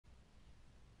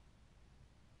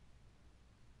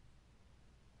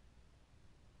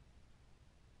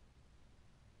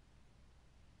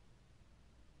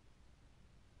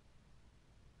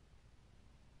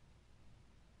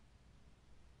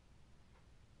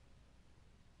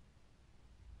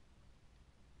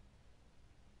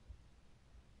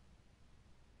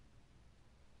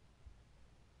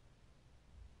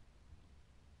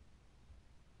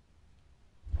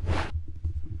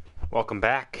Welcome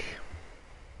back.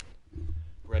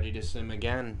 Ready to sim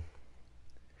again.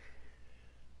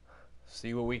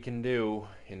 See what we can do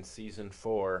in Season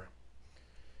 4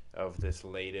 of this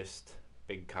latest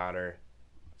Big Cotter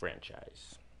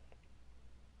franchise.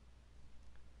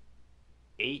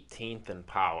 18th in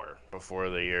power before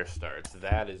the year starts.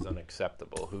 That is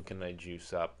unacceptable. Who can I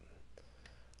juice up?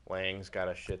 Lang's got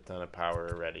a shit ton of power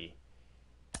already.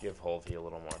 Give Holvey a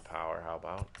little more power. How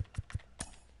about?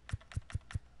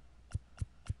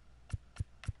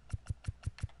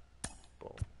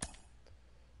 Boom.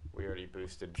 We already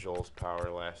boosted Joel's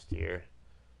power last year.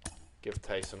 Give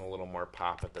Tyson a little more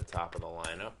pop at the top of the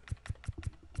lineup.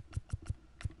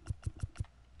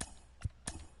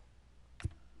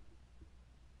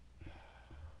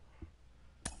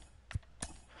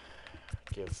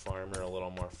 Give Farmer a little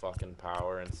more fucking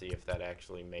power and see if that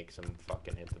actually makes him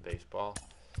fucking hit the baseball.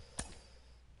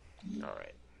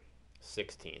 Alright.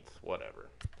 16th. Whatever.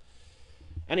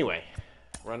 Anyway.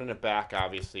 Running it back,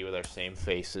 obviously, with our same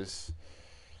faces.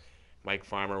 Mike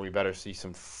Farmer, we better see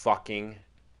some fucking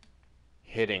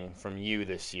hitting from you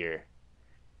this year.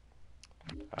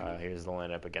 Here's the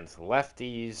lineup against the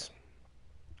lefties.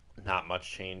 Not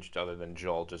much changed other than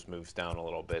Joel just moves down a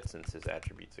little bit since his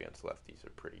attributes against lefties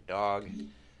are pretty dog.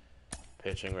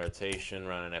 Pitching rotation,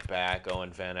 running it back.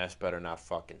 Owen Van Ness better not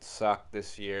fucking suck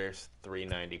this year.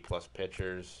 390 plus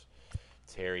pitchers.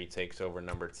 Terry takes over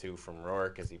number 2 from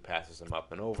Rourke as he passes him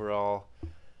up in overall.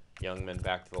 Youngman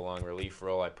back to the long relief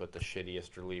role. I put the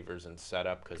shittiest relievers in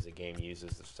setup because the game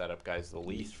uses the setup guys the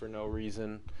least for no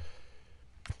reason.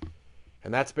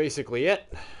 And that's basically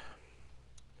it.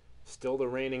 Still the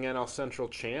reigning NL Central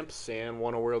champs. Sam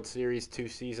won a World Series 2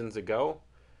 seasons ago.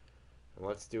 And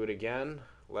let's do it again.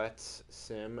 Let's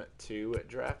sim to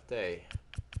draft day.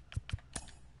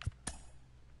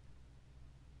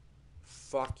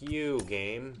 Fuck you,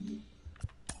 game.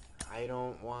 I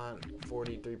don't want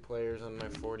 43 players on my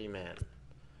 40-man.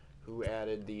 Who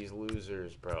added these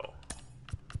losers, bro?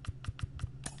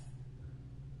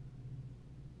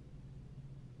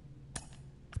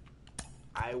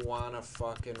 I want to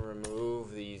fucking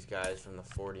remove these guys from the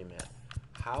 40-man.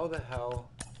 How the hell?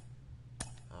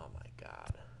 Oh my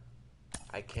god.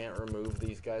 I can't remove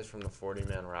these guys from the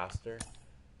 40-man roster?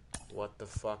 What the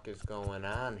fuck is going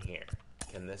on here?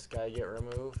 Can this guy get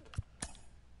removed?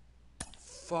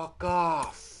 Fuck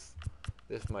off!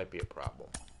 This might be a problem.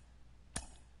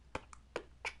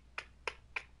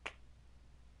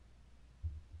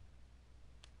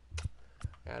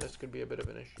 Yeah, this could be a bit of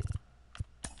an issue.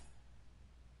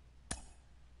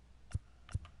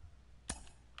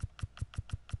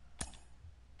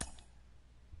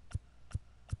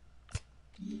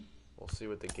 We'll see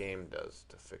what the game does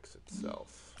to fix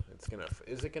itself.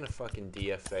 Is it gonna fucking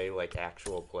DFA like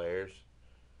actual players?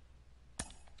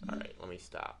 Alright, let me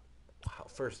stop. Wow,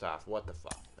 first off, what the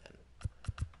fuck, man?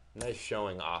 Nice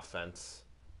showing offense.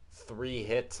 3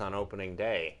 hits on opening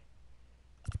day.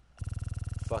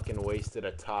 Fucking wasted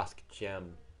a Tosk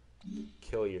gem.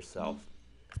 Kill yourself.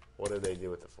 What do they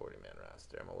do with the 40-man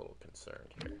roster? I'm a little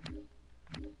concerned here.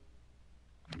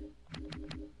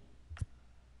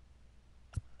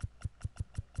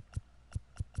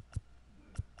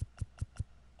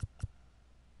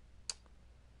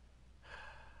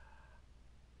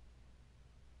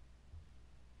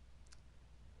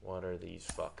 What are these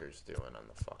fuckers doing on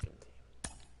the fucking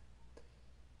team?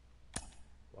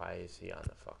 Why is he on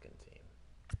the fucking team?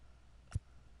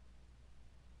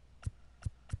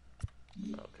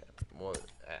 Okay. Well,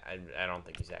 I don't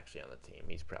think he's actually on the team.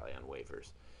 He's probably on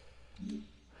waivers.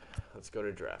 Let's go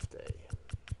to draft day.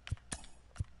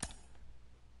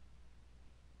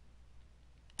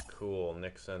 Cool.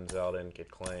 Nick Senzel didn't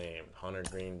get claimed. Hunter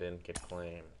Green didn't get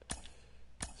claimed.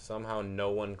 Somehow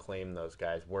no one claimed those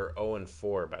guys. We're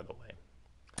 0-4, by the way.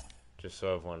 Just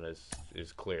so everyone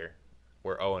is clear.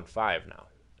 We're 0-5 now.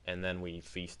 And then we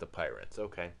feast the Pirates.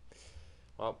 Okay.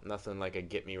 Well, nothing like a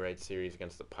get-me-right series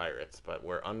against the Pirates. But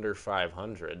we're under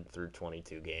 500 through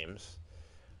 22 games.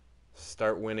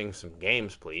 Start winning some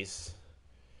games, please.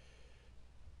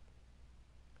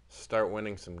 Start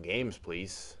winning some games,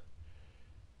 please.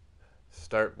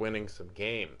 Start winning some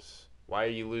games. Why are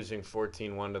you losing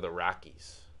 14-1 to the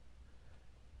Rockies?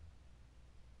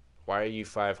 Why are you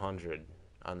 500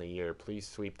 on the year? Please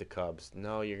sweep the Cubs.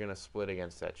 No, you're going to split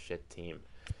against that shit team.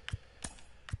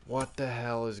 What the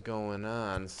hell is going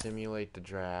on? Simulate the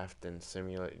draft and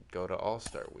go to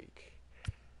All-Star Week.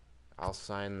 I'll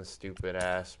sign the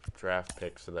stupid-ass draft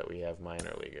pick so that we have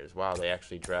minor leaguers. Wow, they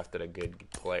actually drafted a good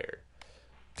player.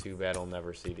 Too bad I'll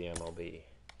never see the MLB.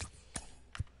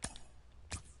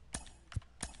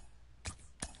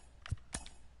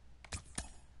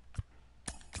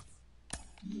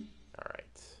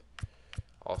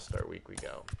 All-Star week we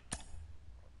go.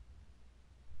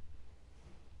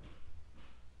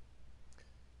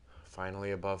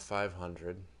 Finally above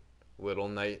 500.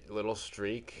 Little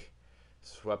streak.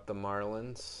 Swept the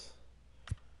Marlins.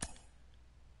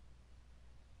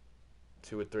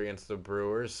 2-3 against the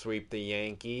Brewers. Sweep the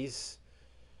Yankees.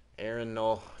 Aaron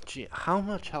Nola. Gee, how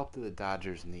much help do the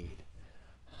Dodgers need?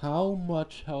 How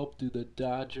much help do the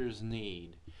Dodgers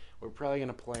need? We're probably going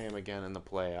to play him again in the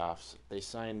playoffs. They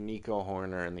signed Nico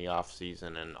Horner in the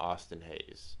offseason and Austin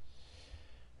Hayes.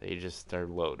 They just are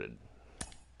loaded.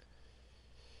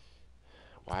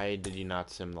 Why did you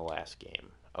not sim the last game?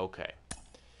 Okay.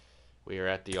 We are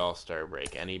at the All-Star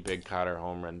break. Any Big Cotter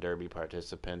Home Run Derby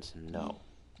participants? No.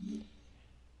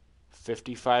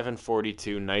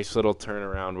 55-42. Nice little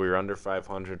turnaround. We were under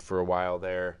 500 for a while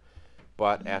there.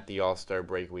 But at the All-Star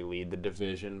break, we lead the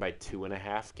division by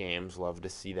 2.5 games. Love to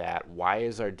see that. Why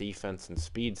is our defense and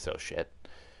speed so shit?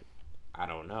 I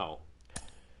don't know.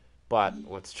 But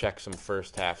let's check some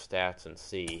first half stats and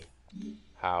see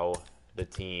how the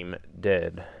team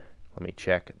did. Let me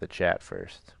check the chat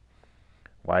first.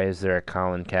 Why is there a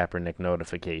Colin Kaepernick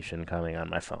notification coming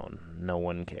on my phone? No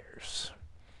one cares.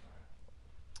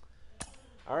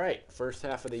 All right, first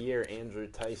half of the year, Andrew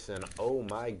Tyson. Oh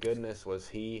my goodness, was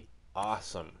he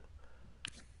awesome.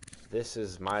 This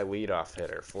is my leadoff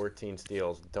hitter, 14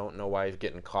 steals. Don't know why he's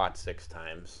getting caught 6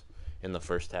 times in the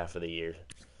first half of the year.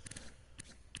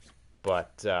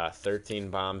 But 13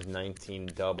 bombs, 19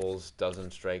 doubles,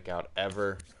 doesn't strike out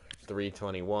ever.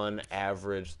 321,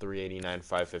 average, 389,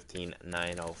 515,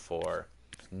 904.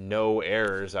 No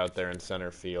errors out there in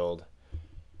center field.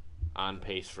 On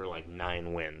pace for like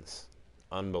 9 wins.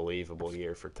 Unbelievable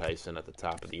year for Tyson at the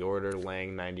top of the order.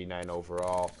 Lang, 99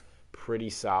 overall. Pretty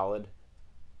solid.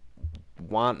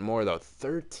 Want more, though.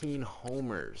 13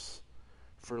 homers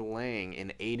for Lang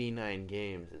in 89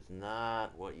 games is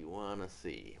not what you want to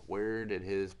see. Where did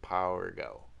his power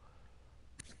go?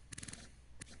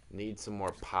 Need some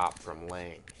more pop from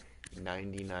Lang.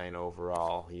 99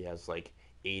 overall. He has like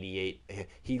 88.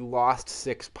 He lost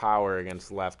 6 power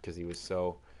against left because he was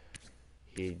so...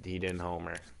 He didn't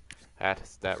homer.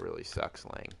 That really sucks,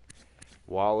 Lang.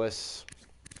 Wallace,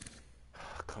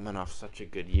 coming off such a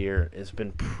good year, has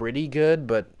been pretty good,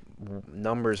 but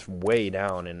numbers way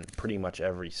down in pretty much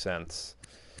every sense.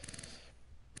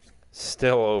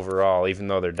 Still overall, even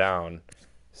though they're down,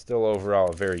 still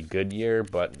overall a very good year,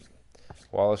 but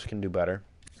Wallace can do better.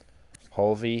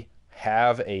 Holvey,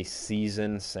 have a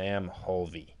season, Sam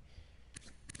Holvey.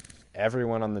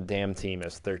 Everyone on the damn team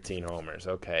has 13 homers.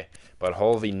 Okay. But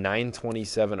Holvey,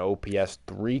 927 OPS,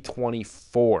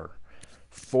 324,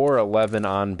 411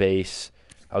 on base,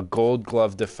 a Gold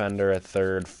Glove defender at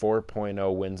third,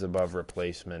 4.0 wins above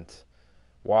replacement,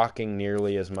 walking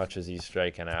nearly as much as he's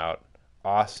striking out.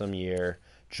 Awesome year.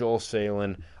 Joel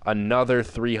Salin, another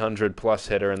 300-plus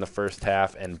hitter in the first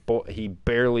half, and he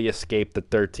barely escaped the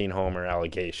 13-homer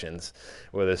allegations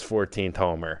with his 14th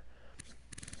homer.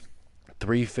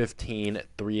 315,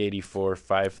 384,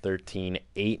 513,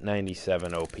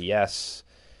 897 OPS.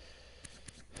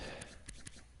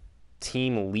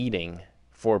 Team leading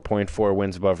 4.4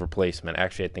 wins above replacement.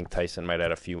 Actually, I think Tyson might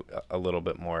add a little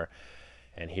bit more.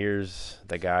 And here's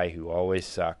the guy who always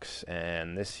sucks.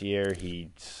 And this year, he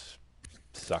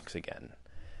sucks again.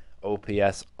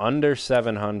 OPS under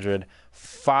 700,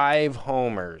 5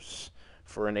 homers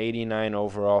for an 89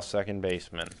 overall second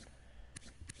baseman.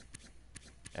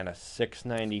 And a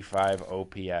 695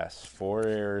 OPS, 4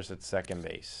 errors at second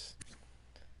base.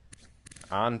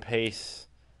 On pace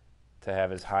to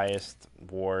have his highest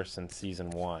WAR since Season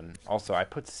 1. Also, I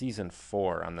put Season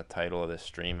 4 on the title of this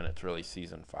stream, and it's really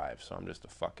Season 5, so I'm just a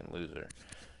fucking loser.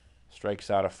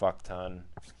 Strikes out a fuck ton.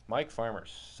 Mike Farmer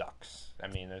sucks. I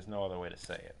mean, there's no other way to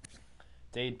say it.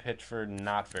 Dade Pitchford,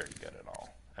 not very good at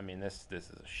all. I mean, this is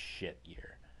a shit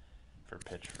year for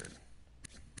Pitchford.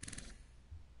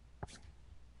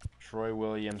 Troy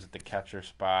Williams at the catcher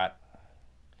spot.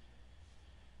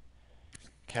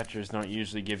 Catchers don't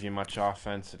usually give you much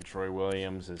offense, and Troy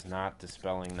Williams is not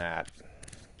dispelling that.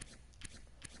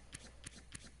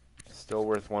 Still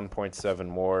worth 1.7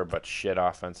 more, but shit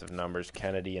offensive numbers.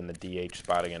 Kennedy in the DH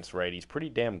spot against righties. Pretty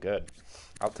damn good.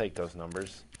 I'll take those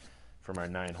numbers from our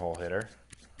 9-hole hitter.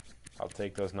 I'll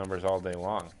take those numbers all day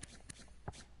long.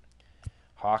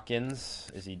 Hawkins,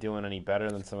 is he doing any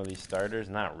better than some of these starters?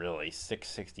 Not really.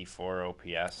 664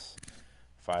 OPS,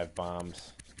 5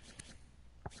 bombs.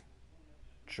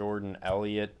 Jordan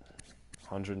Elliott,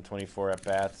 124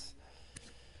 at-bats.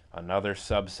 Another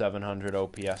sub-700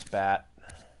 OPS bat.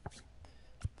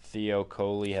 Theo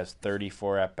Coley has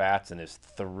 34 at-bats and is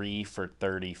 3 for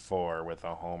 34 with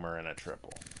a homer and a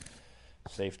triple.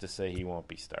 Safe to say he won't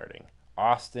be starting.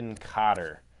 Austin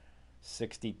Cotter,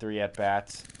 63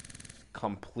 at-bats,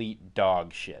 complete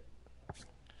dog shit.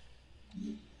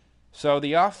 So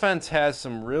the offense has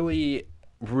some really,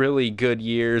 really good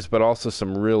years, but also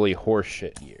some really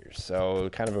horseshit years. So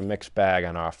kind of a mixed bag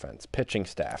on offense. Pitching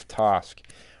staff, Tosk,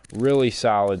 really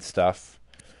solid stuff.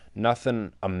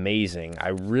 Nothing amazing. I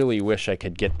really wish I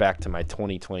could get back to my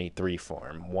 2023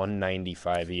 form.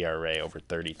 195 ERA over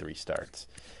 33 starts.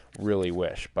 Really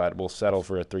wish, but we'll settle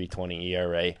for a 3.20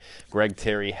 ERA. Greg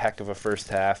Terry, heck of a first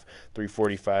half.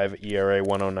 3.45 ERA,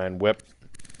 109 WHIP.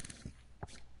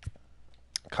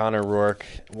 Connor Rourke,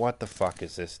 what the fuck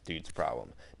is this dude's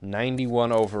problem?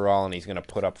 91 overall, and he's going to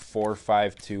put up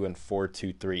 4.52 and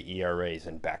 4.23 ERAs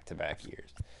in back-to-back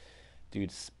years.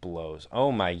 Dude blows.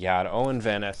 Oh, my God. Owen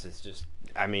Van Ness is just...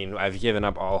 I mean, I've given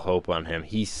up all hope on him.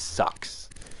 He sucks.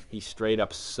 He straight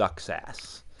up sucks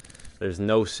ass. There's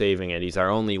no saving it. He's our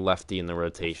only lefty in the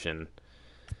rotation,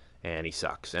 and he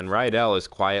sucks. And Rydell is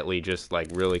quietly just, like,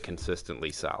 really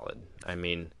consistently solid. I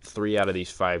mean, 3 out of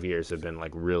these 5 years have been,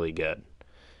 like, really good.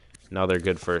 Another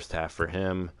good first half for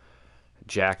him.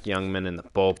 Jack Youngman in the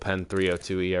bullpen,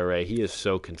 3.02 ERA. He is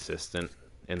so consistent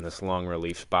in this long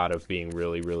relief spot of being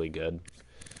really, really good.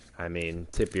 I mean,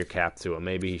 tip your cap to him.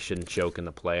 Maybe he shouldn't choke in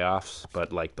the playoffs,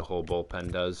 but like the whole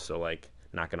bullpen does, so like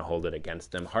not going to hold it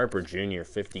against him. Harper Jr.,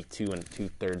 52 and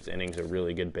 2/3 innings of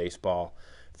really good baseball,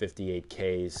 58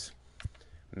 Ks.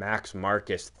 Max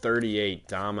Marcus, 38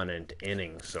 dominant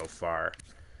innings so far.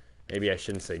 Maybe I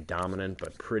shouldn't say dominant,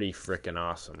 but pretty freaking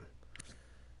awesome.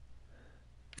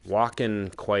 Walking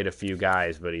quite a few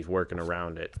guys, but he's working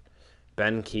around it.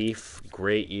 Ben Keefe,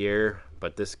 great year,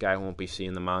 but this guy won't be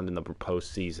seeing the mound in the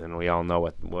postseason. We all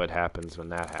know what happens when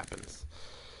that happens.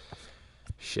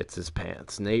 Shits his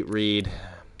pants. Nate Reed,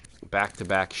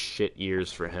 back-to-back shit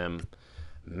years for him.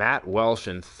 Matt Welsh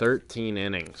in 13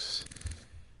 innings.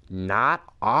 Not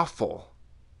awful.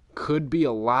 Could be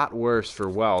a lot worse for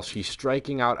Welsh. He's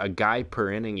striking out a guy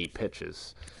per inning he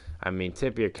pitches. I mean,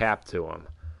 tip your cap to him.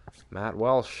 Matt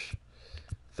Welsh,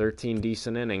 13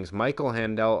 decent innings. Michael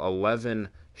Handel, 11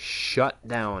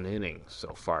 shutdown innings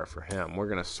so far for him. We're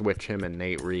going to switch him and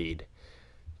Nate Reed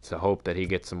to hope that he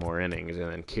gets some more innings. And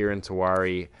then Kieran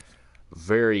Tawari,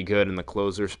 very good in the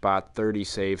closer spot. 30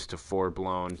 saves to 4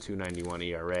 blown, 2.91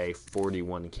 ERA,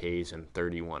 41 Ks and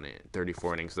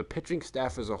 34 innings. The pitching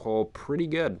staff as a whole, pretty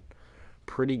good.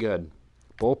 Pretty good.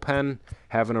 Bullpen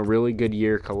having a really good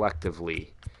year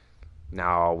collectively.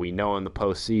 Now, we know in the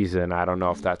postseason, I don't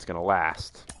know if that's going to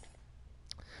last.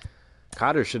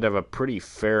 Cotters should have a pretty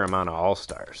fair amount of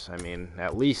all-stars. I mean,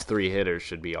 at least 3 hitters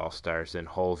should be all-stars in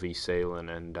Holvey, Salin,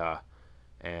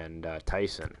 and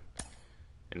Tyson,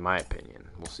 in my opinion.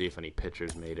 We'll see if any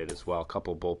pitchers made it as well. A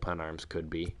couple bullpen arms could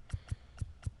be.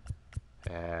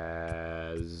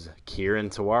 As Kieran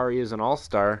Tawari is an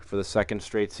all-star for the 2nd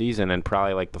straight season and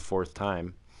probably like the 4th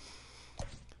time.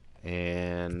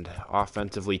 And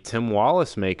offensively, Tim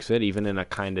Wallace makes it, even in a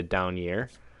kind of down year.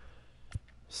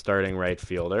 Starting right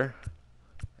fielder.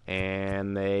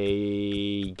 And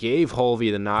they gave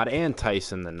Holvey the nod and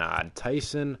Tyson the nod.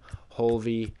 Tyson,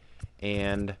 Holvey,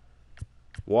 and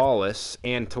Wallace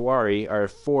and Tawari are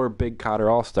 4 Big Cotter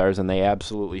All-Stars, and they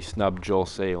absolutely snubbed Joel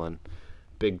Salin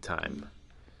big time.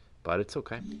 But it's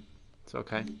okay. It's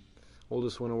okay. We'll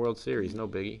just win a World Series, no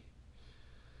biggie.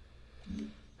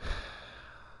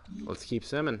 Let's keep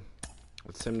simming.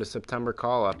 Let's sim to September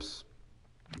call-ups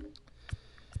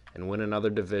and win another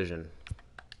division.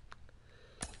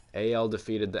 AL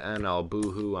defeated the NL.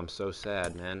 Boo-hoo, I'm so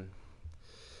sad, man.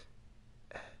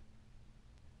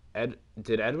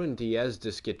 Did Edwin Diaz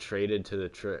just get traded to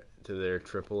their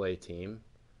AAA team?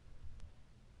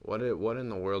 What in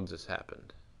the world just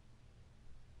happened?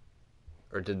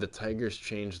 Or did the Tigers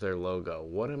change their logo?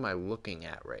 What am I looking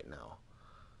at right now?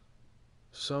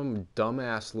 Some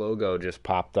dumbass logo just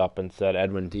popped up and said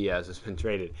Edwin Diaz has been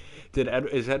traded.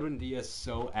 Is Edwin Diaz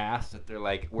so ass that they're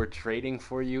like, we're trading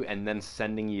for you and then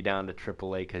sending you down to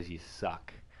AAA because you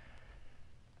suck?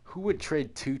 Who would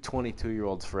trade 2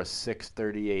 22-year-olds for a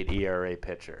 6.38 ERA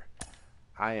pitcher?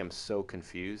 I am so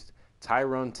confused.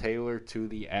 Tyrone Taylor to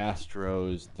the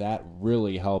Astros. That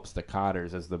really helps the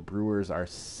Cotters as the Brewers are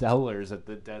sellers at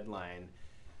the deadline,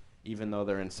 even though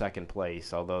they're in 2nd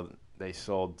place, although they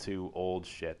sold 2 old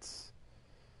shits.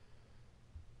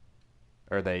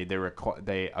 Or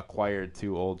they acquired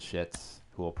 2 old shits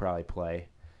who will probably play.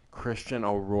 Christian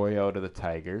Arroyo to the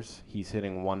Tigers. He's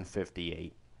hitting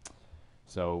 158.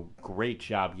 So great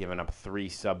job giving up 3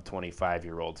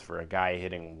 sub-25-year-olds for a guy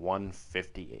hitting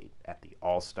 158 at the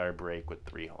All-Star break with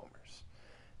 3 homers.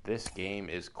 This game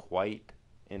is quite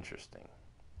interesting.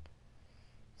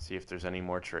 See if there's any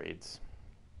more trades.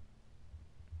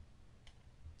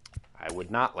 I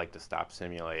would not like to stop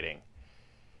simulating.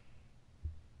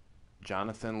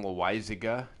 Jonathan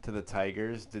Loaiziga to the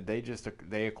Tigers. Did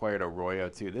they acquired Arroyo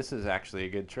too? This is actually a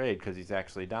good trade because he's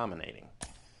actually dominating.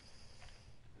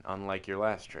 Unlike your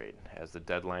last trade, as the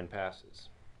deadline passes.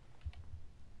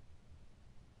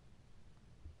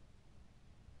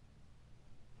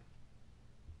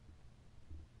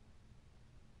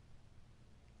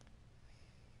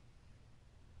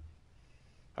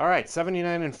 All right,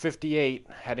 79 and 58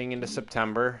 heading into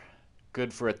September.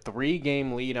 Good for a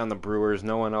 3-game lead on the Brewers.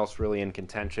 No one else really in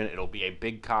contention. It'll be a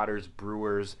Big Cotters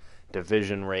Brewers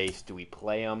division race. Do we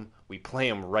play them? We play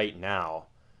them right now.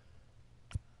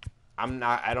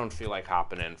 I don't feel like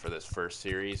hopping in for this first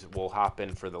series. We'll hop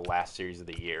in for the last series of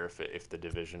the year if the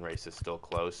division race is still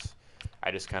close. I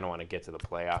just kind of want to get to the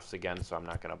playoffs again, so I'm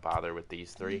not going to bother with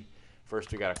these three.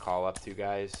 First, we got to call up two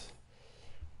guys.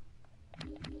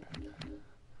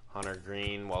 Hunter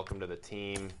Green, welcome to the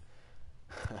team.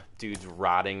 Dude's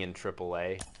rotting in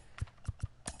AAA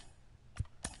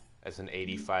as an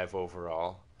 85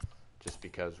 overall, just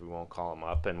because we won't call him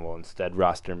up and we'll instead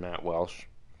roster Matt Welsh.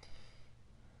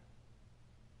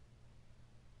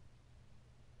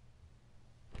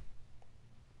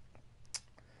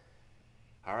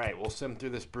 All right, we'll sim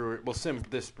this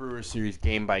Brewers series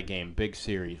game by game, big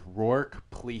series. Rourke,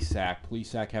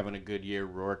 Plesac having a good year.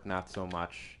 Rourke not so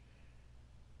much.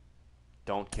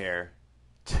 Don't care.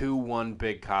 2-1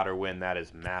 Big Cotter win. That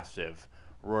is massive.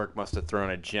 Rourke must have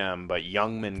thrown a gem, but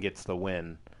Youngman gets the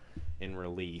win in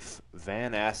relief.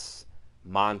 Van S.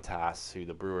 Montas, who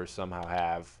the Brewers somehow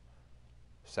have,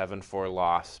 7-4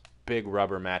 loss. Big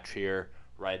rubber match here.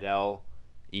 Rydell,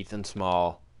 Ethan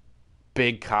Small.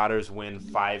 Big Cotters win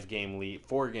 4-game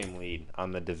lead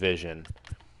on the division.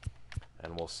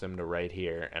 And we'll sim to right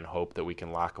here and hope that we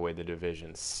can lock away the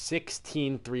division.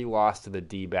 16-3 loss to the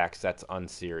D-backs. That's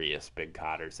unserious, Big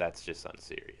Cotters. That's just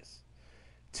unserious.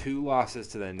 2 losses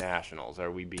to the Nationals.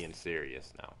 Are we being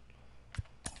serious now?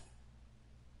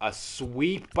 A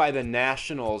sweep by the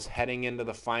Nationals heading into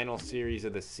the final series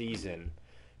of the season.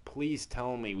 Please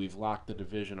tell me we've locked the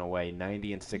division away,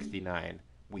 90 and 69.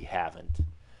 We haven't.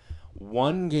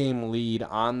 1-game lead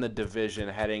on the division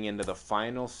heading into the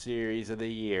final series of the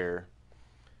year.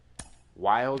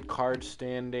 Wild card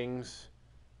standings,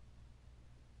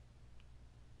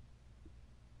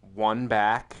 1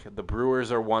 back. The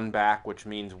Brewers are 1 back, which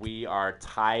means we are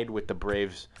tied with the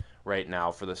Braves right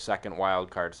now for the second wild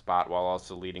card spot while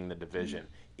also leading the division.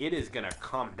 It is going to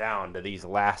come down to these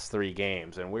last 3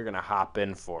 games, and we're going to hop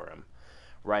in for them.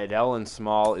 Rydell and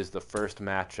Small is the first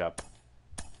matchup.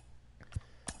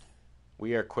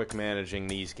 We are quick managing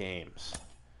these games.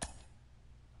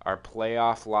 Our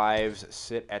playoff lives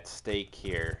sit at stake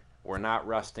here. We're not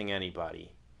rusting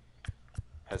anybody.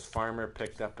 Has Farmer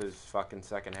picked up his fucking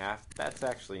second half? That's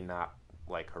actually not,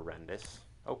 horrendous.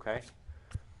 Okay.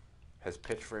 Has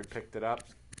Pitchford picked it up?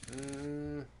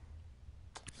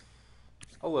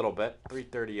 A little bit.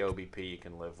 330 OBP you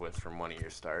can live with from one of your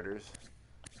starters.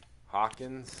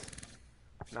 Hawkins,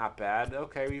 not bad.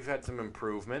 Okay, we've had some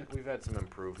improvement.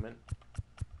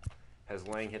 Has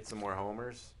Lang hit some more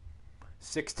homers?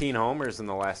 16 homers in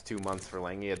the last 2 months for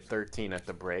Lang. He had 13 at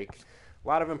the break. A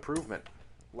lot of improvement.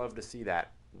 Love to see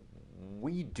that.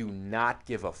 We do not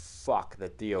give a fuck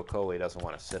that Dio Coley doesn't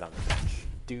want to sit on the bench.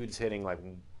 Dude's hitting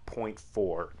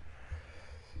 .4.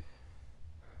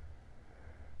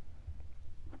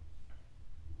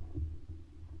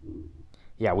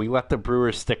 Yeah, we let the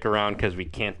Brewers stick around because we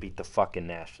can't beat the fucking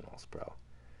Nationals, bro.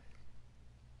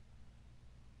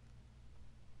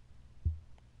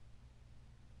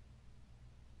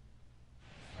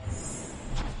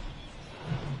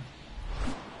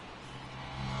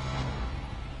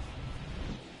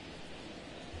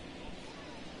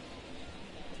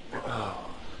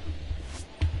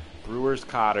 Brewers,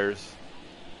 Cotters.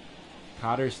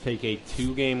 Cotters take a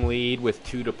 2-game lead with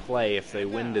 2 to play. If they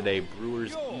win today,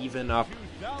 Brewers even up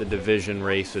the division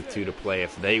race with 2 to play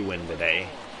if they win today.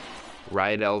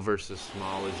 Rydell versus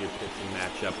Small is your pitching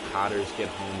matchup. Cotters get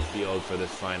home field for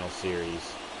this final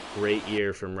series. Great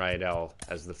year from Rydell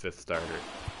as the 5th starter.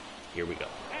 Here we go.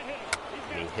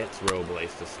 And he hits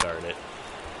Robles to start it.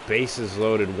 Bases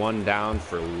loaded, 1 down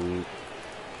for...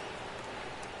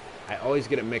 I always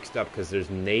get it mixed up because there's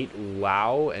Nate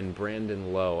Lau and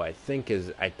Brandon Lowe. I think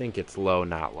it's Lowe,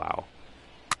 not Lau.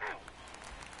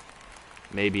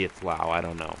 Maybe it's Lau. I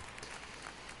don't know.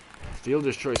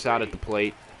 Fielder's choice out at the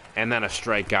plate. And then a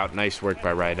strikeout. Nice work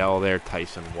by Rydell there.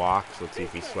 Tyson walks. Let's see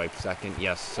if he swipes second.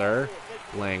 Yes, sir.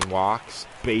 Lang walks.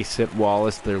 Base hit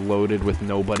Wallace. They're loaded with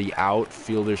nobody out.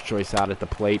 Fielder's choice out at the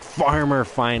plate. Farmer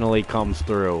finally comes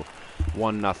through.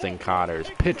 1-0 Cotters.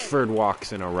 Pitchford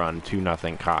walks in a run.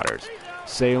 2-0 Cotters.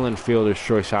 Salen, fielder's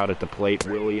choice out at the plate.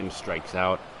 Williams strikes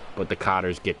out, but the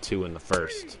Cotters get 2 in the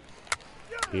first.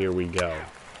 Here we go.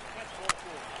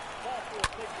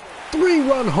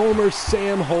 3-run homer,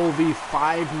 Sam Holvey.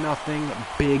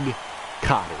 5-0 Big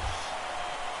Cotters.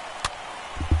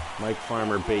 Mike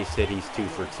Farmer base hit. He's 2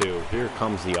 for 2. Here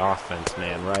comes the offense,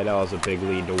 man. Rydell has a big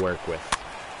lead to work with.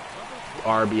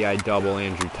 RBI double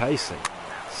Andrew Tyson.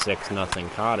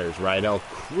 6-0 Cotters. Rydell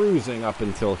cruising up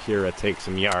until Hira takes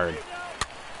him yard.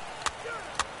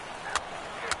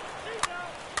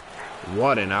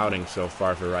 What an outing so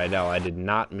far for Rydell. I did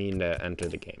not mean to enter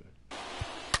the game.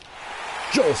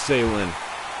 Joel Salen,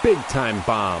 big-time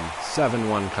bomb.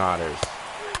 7-1 Cotters.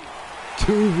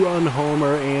 2-run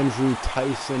homer, Andrew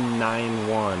Tyson,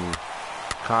 9-1.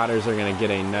 Cotters are going to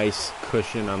get a nice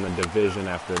cushion on the division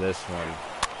after this one.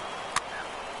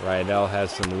 Rydell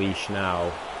has some leash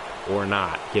now, or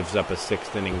not. Gives up a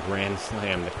 6th-inning grand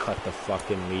slam to cut the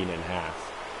fucking lead in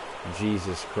half.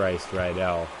 Jesus Christ,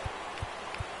 Rydell.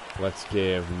 Let's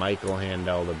give Michael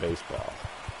Handel the baseball.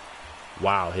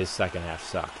 Wow, his second half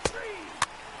sucked.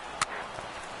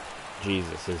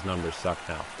 Jesus, his numbers suck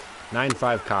now.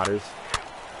 9-5 Cotters.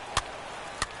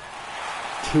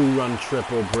 2-run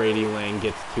triple. Brady Lang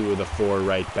gets 2 of the 4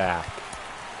 right back.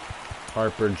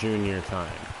 Harper Jr. time.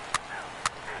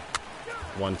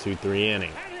 1-2-3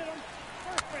 inning.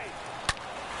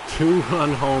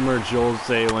 2-run homer, Joel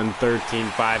Salen,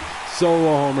 13-5.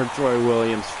 Solo homer, Troy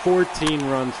Williams. 14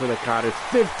 runs for the Cotters.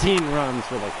 15 runs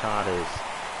for the Cotters.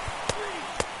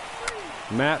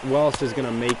 Matt Welsh is going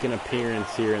to make an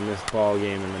appearance here in this ball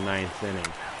game in the 9th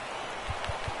inning.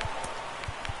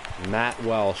 Matt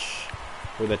Welsh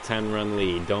with a 10-run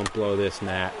lead. Don't blow this,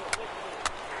 Matt.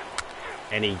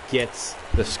 And he gets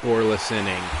the scoreless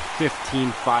inning.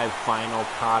 15-5 final.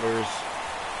 Cotters.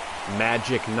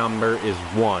 Magic number is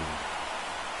 1.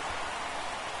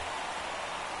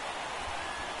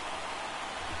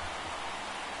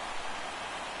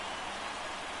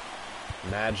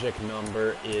 Magic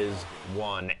number is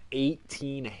 1.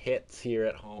 18 hits here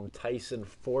at home. Tyson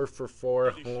 4 for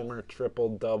 4, homer,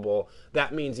 triple, double.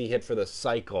 That means he hit for the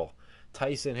cycle.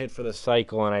 Tyson hit for the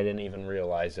cycle, and I didn't even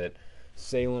realize it.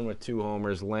 Salen with 2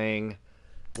 homers. Lang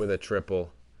with a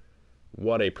triple.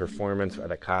 What a performance by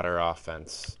the Cotter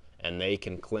offense. And they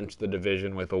can clinch the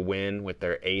division with a win with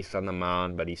their ace on the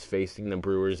mound, but he's facing the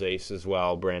Brewers' ace as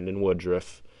well, Brandon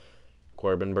Woodruff.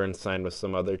 Corbin Burns signed with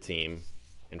some other team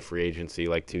in free agency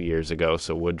like 2 years ago,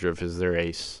 so Woodruff is their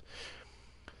ace.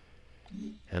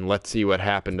 And let's see what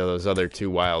happened to those other 2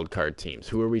 wild card teams.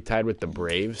 Who are we tied with? The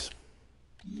Braves?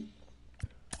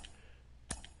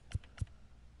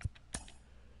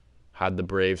 How'd the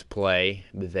Braves play?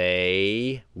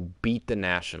 They beat the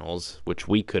Nationals, which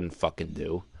we couldn't fucking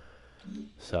do.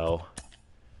 So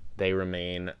they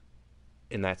remain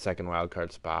in that second wild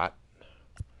card spot,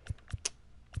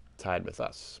 tied with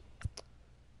us.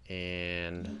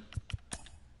 And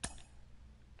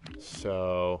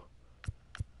so,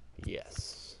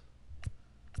 yes.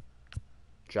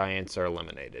 Giants are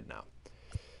eliminated now.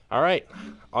 All right.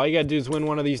 All you got to do is win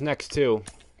one of these next 2,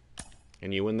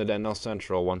 and you win the NL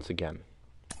Central once again.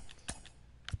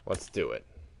 Let's do it.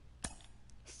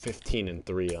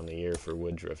 15-3 on the year for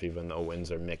Woodruff, even though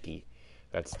wins are Mickey.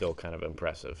 That's still kind of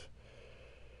impressive.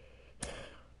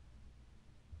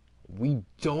 We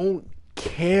don't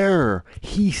care.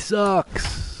 He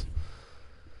sucks.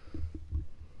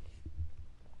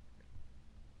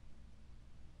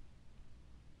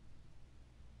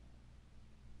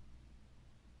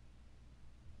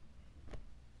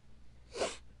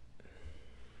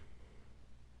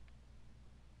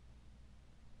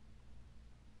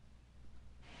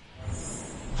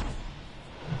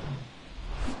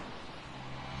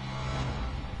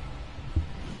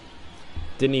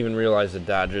 Didn't even realize the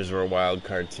Dodgers were a wild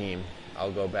card team.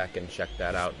 I'll go back and check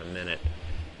that out in a minute.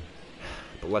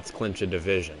 But let's clinch a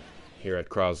division here at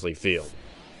Crosley Field.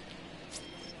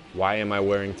 Why am I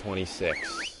wearing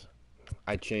 26?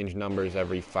 I change numbers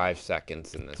every 5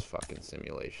 seconds in this fucking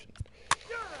simulation.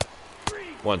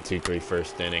 1, 2, 3,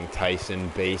 first inning. Tyson,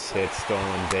 base hit,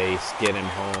 stolen base, get him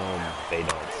home. They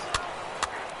don't.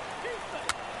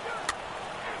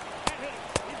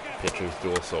 Pitchers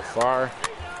duel so far.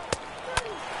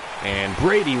 And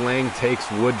Brady Lang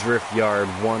takes Woodruff yard.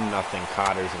 1-0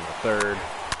 Cotters in the 3rd.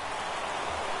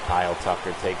 Kyle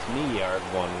Tucker takes me yard.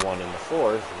 1-1 in the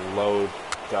 4th. Load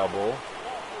double.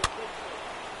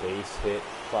 Base hit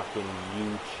fucking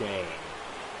Yu Chang,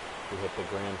 who hit the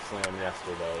grand slam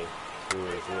yesterday.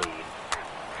 Brewers lead.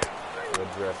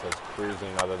 Woodruff is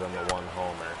cruising other than the one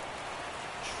homer.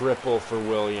 Triple for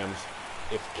Williams.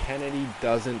 If Kennedy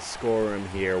doesn't score him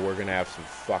here, we're going to have some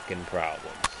fucking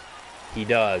problems. He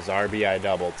does. RBI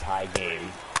double. Tie game.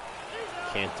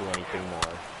 Can't do anything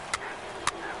more.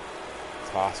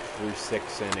 Tossed through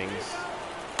 6 innings.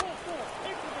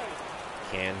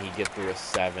 Can he get through a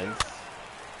 7th?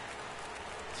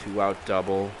 2-out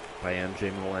double by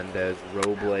MJ Melendez.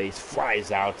 Robles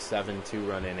flies out. 7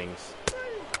 2-run innings.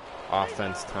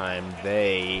 Offense time.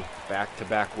 They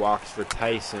back-to-back walks for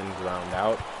Tyson. Ground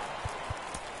out.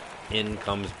 In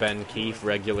comes Ben Keefe,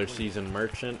 regular season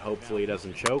merchant. Hopefully he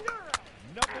doesn't choke.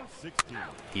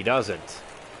 He doesn't.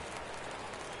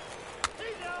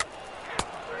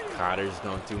 Cotters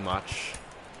don't do much.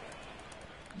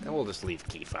 And we'll just leave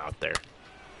Keefe out there.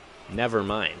 Never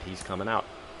mind, he's coming out.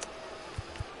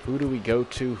 Who do we go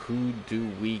to? Who do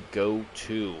we go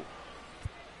to?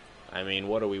 I mean,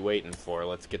 what are we waiting for?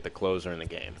 Let's get the closer in the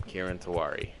game. Kieran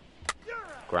Tawari.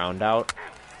 Ground out,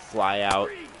 fly out,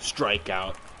 strike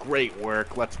out. Great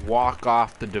work. Let's walk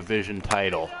off the division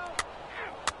title.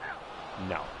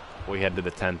 No. We head to the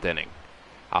 10th inning.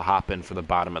 I'll hop in for the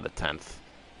bottom of the 10th.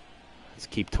 Let's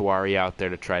keep Tawari out there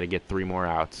to try to get 3 more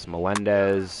outs.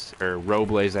 Robles,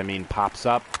 pops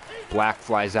up. Black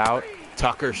flies out.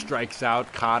 Tucker strikes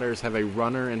out. Cotters have a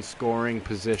runner in scoring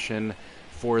position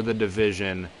for the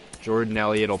division. Jordan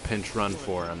Elliott will pinch run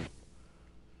for him.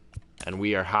 And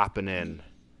we are hopping in.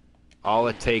 All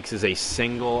it takes is a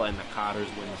single, and the Cotters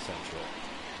win the Central.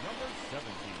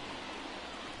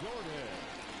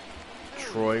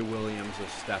 Troy Williams will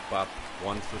step up,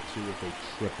 1 for 2 with a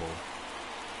triple.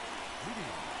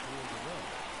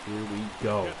 Here we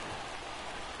go.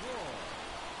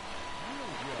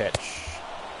 Pitch.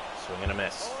 Swing and a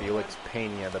miss. Felix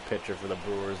Pena, the pitcher for the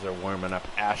Brewers, are warming up.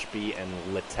 Ashby and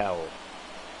Littell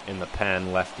in the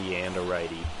pen, lefty and a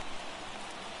righty.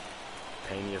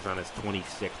 Pena's on his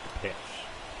 26th pitch.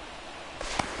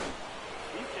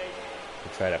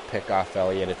 He'll try to pick off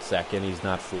Elliott at second. He's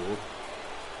not fooled.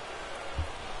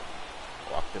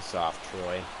 Walk this off,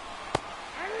 Troy.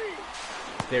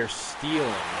 They're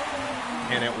stealing,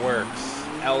 and it works.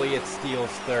 Elliott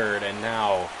steals third, and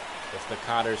now, if the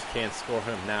Cotters can't score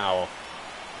him now,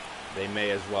 they may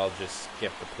as well just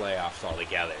skip the playoffs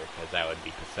altogether, because that would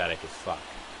be pathetic as fuck.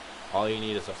 All you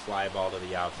need is a fly ball to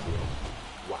the outfield.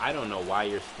 Well, I don't know why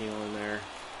you're stealing there,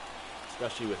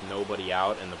 especially with nobody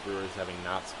out and the Brewers having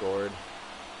not scored.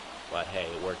 But hey,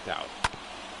 it worked out.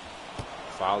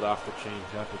 Fouled off the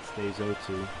changeup. It stays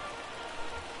 0-2.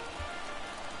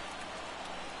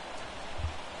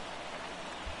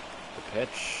 The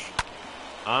pitch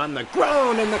on the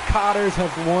ground, and the Cotters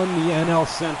have won the NL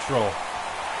Central.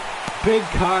 Big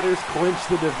Cotters clinch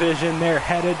the division. They're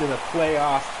headed to the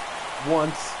playoffs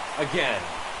once again.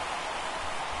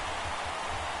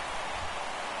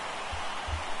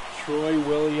 Troy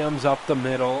Williams up the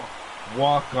middle,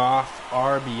 walk-off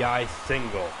RBI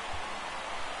single.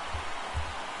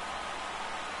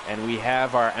 And we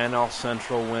have our NL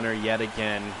Central winner yet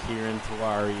again. Kieran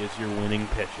Tawari is your winning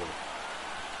pitcher.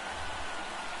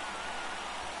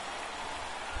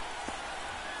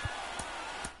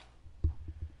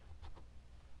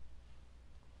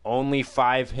 Only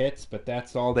 5 hits, but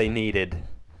that's all they needed.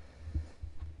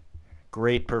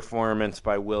 Great performance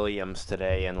by Williams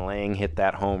today, and Lang hit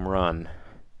that home run.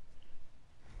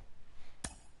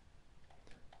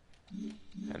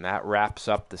 And that wraps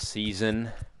up the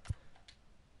season.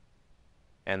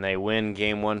 And they win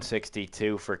game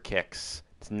 162 for kicks.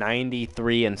 It's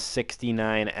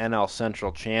 93-69 NL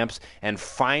Central champs. And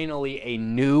finally a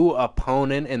new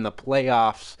opponent in the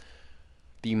playoffs,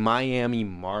 the Miami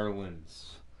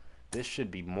Marlins. This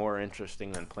should be more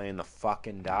interesting than playing the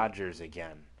fucking Dodgers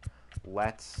again.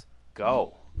 Let's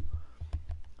go.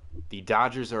 The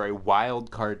Dodgers are a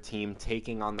wild card team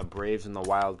taking on the Braves in the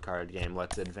wild card game.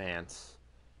 Let's advance.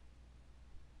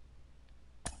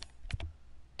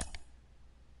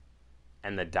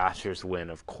 And the Dodgers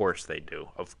win. Of course they do.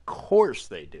 Of course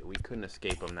they do. We couldn't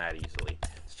escape them that easily.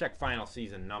 Let's check final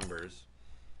season numbers.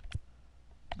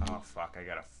 Oh, fuck. I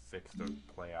gotta fix the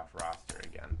playoff roster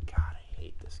again. God, I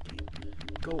hate this game.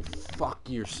 Go fuck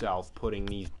yourself putting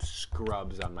these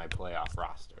scrubs on my playoff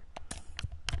roster.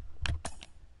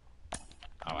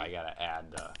 Oh, I gotta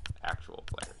add the actual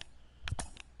player.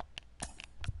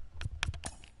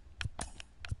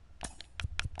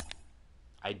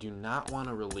 I do not want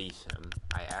to release him.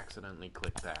 I accidentally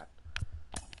clicked that.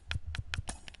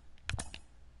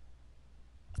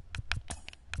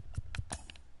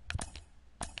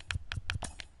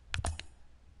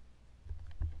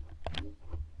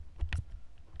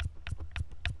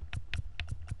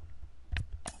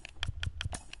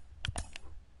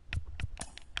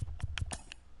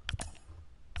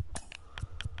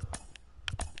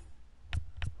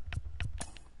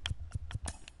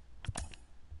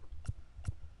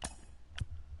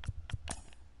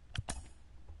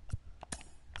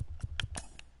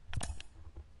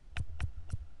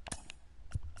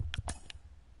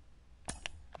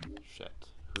 Shit.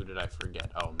 Who did I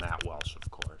forget? Oh, Matt Welsh,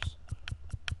 of course.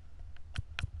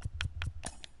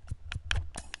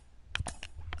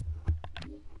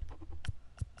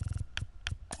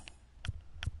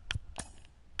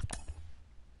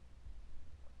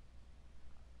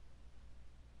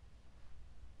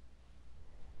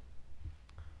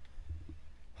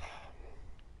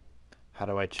 How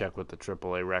do I check what the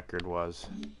AAA record was?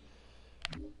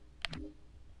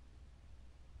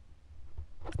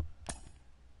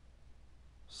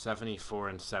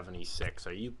 $74-76.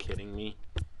 Are you kidding me?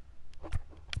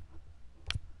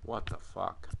 What the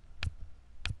fuck?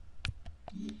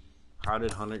 How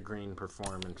did Hunter Green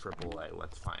perform in AAA?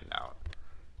 Let's find out.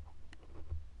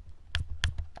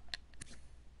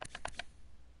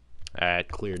 It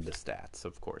cleared the stats.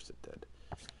 Of course it did.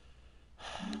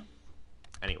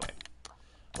 Anyway,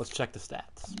 let's check the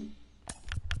stats.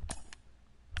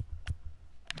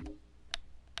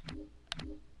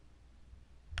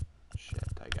 Shit,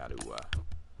 I got to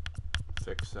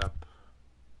fix up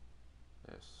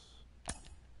this.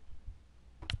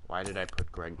 Why did I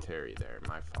put Greg Terry there?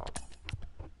 My fault.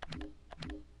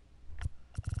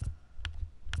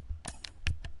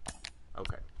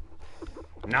 Okay.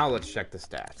 Now let's check the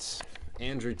stats.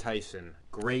 Andrew Tyson,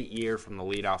 great year from the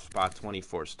leadoff spot,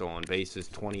 24 stolen bases,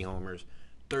 20 homers,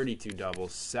 32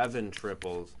 doubles, 7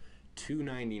 triples,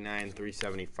 299,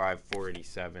 375,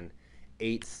 487,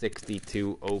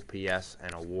 862 OPS,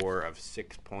 and a WAR of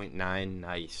 6.9.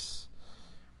 Nice.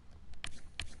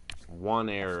 1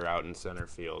 error out in center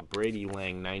field. Brady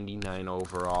Lang, 99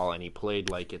 overall, and he played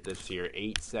like it this year.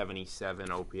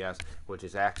 877 OPS, which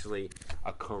is actually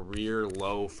a career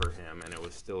low for him, and it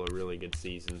was still a really good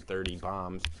season. 30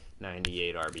 bombs,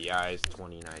 98 RBIs,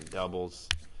 29 doubles,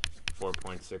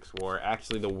 4.6 WAR.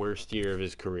 Actually the worst year of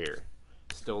his career.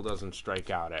 Still doesn't strike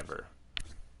out ever.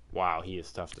 Wow, he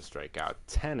is tough to strike out.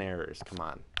 10 errors, come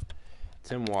on.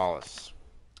 Tim Wallace.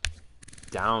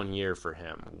 Down year for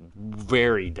him.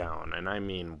 Very down. And I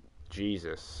mean,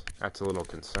 Jesus, that's a little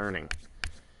concerning.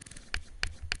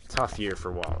 Tough year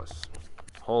for Wallace.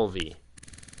 Holvey,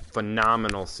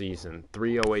 phenomenal season.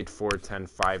 308, 410,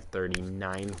 530,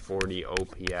 940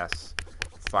 OPS,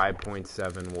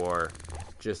 5.7 WAR.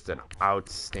 Just an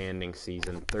outstanding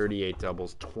season. 38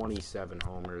 doubles, 27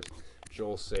 homers.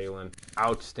 Joel Salin,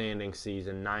 outstanding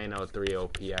season. 903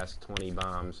 OPS, 20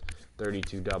 bombs,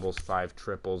 32 doubles, 5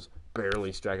 triples.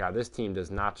 Barely strike out. This team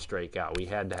does not strike out. We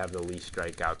had to have the least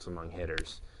strikeouts among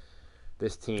hitters.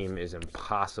 This team is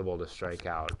impossible to strike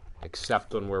out,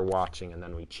 except when we're watching and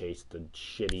then we chase the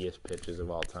shittiest pitches of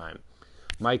all time.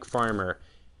 Mike Farmer,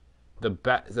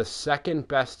 the second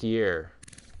best year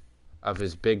of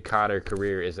his Big Cotter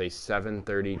career is a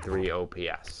 733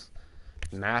 OPS.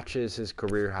 Matches his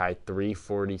career high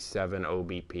 347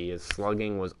 OBP. His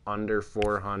slugging was under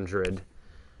 400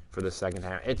 for the second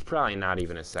half. It's probably not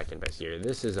even his second best year.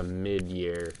 This is a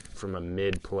mid-year from a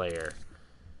mid player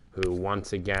who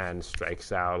once again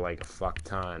strikes out like a fuck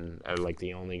ton, like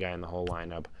the only guy in the whole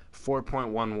lineup.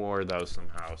 4.1 WAR though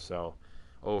somehow, so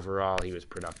overall he was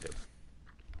productive.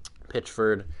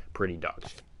 Pitchford, pretty dog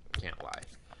shit, can't lie.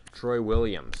 Troy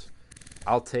Williams,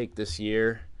 I'll take this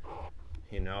year.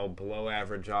 Below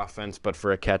average offense, but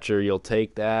for a catcher, you'll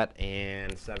take that.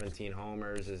 And 17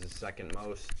 homers is his second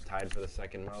most, tied for the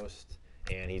second most.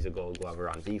 And he's a Gold Glover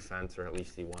on defense, or at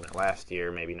least he won it last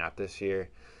year, maybe not this year.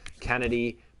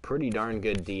 Kennedy, pretty darn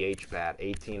good DH bat.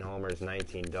 18 homers,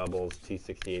 19 doubles,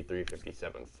 268,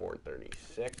 357,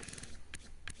 436.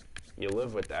 You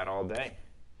live with that all day.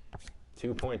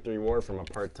 2.3 WAR from a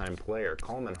part-time player.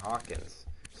 Coleman Hawkins,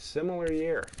 similar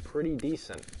year, pretty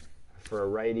decent for a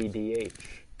righty DH.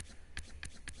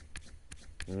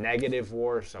 Negative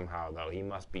WAR somehow, though. He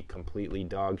must be completely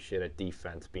dog shit at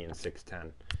defense, being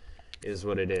 6'10". Is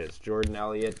what it is. Jordan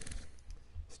Elliott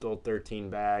stole 13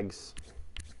 bags.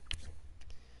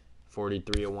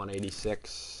 43 of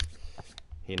 186.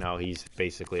 He's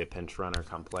basically a pinch runner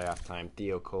come playoff time.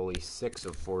 Theo Coley, 6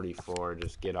 of 44.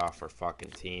 Just get off our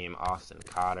fucking team. Austin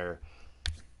Cotter,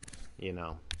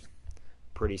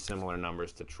 pretty similar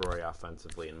numbers to Troy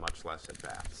offensively and much less at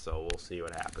bats. So we'll see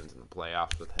what happens in the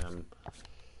playoffs with him.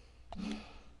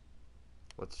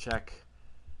 Let's check.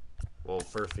 Well,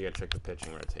 first we got to check the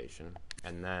pitching rotation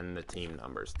and then the team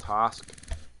numbers. Tosk,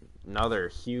 another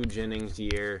huge innings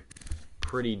year.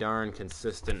 Pretty darn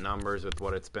consistent numbers with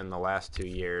what it's been the last 2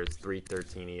 years.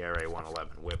 3.13 ERA,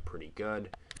 1.11 WHIP, pretty good.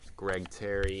 Greg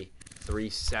Terry,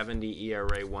 3.70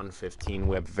 ERA, 1.15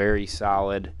 WHIP, very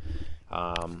solid.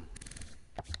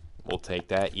 We'll take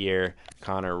that year.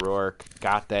 Connor Rourke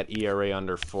got that ERA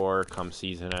under 4 come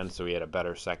season end, so he had a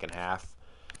better second half.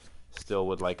 Still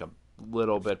would like a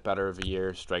little bit better of a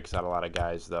year. Strikes out a lot of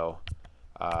guys, though.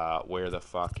 Where the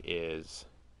fuck is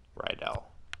Rydell?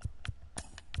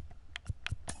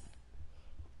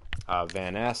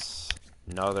 Van Ness,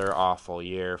 another awful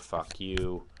year. Fuck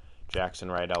you. Jackson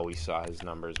Rydell, we saw his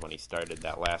numbers when he started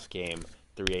that last game.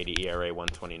 380 ERA,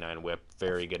 129 whip.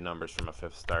 Very good numbers from a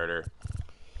fifth starter.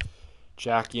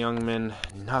 Jack Youngman,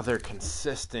 another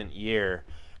consistent year.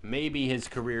 Maybe his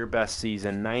career best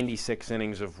season. 96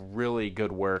 innings of really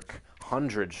good work.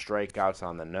 100 strikeouts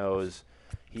on the nose.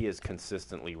 He is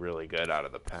consistently really good out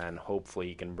of the pen. Hopefully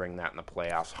he can bring that in the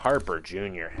playoffs. Harper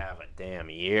Jr., have a damn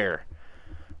year.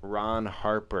 Ron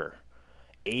Harper,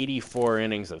 84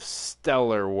 innings of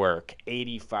stellar work,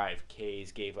 85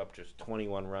 Ks, gave up just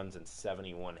 21 runs and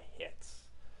 71 hits.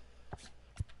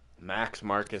 Max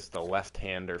Marcus, the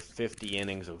left-hander, 50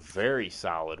 innings of very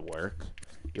solid work.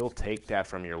 You'll take that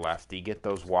from your lefty, get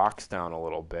those walks down a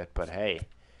little bit, but hey,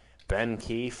 Ben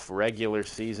Keefe, regular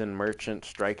season merchant,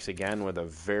 strikes again with a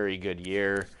very good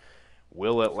year.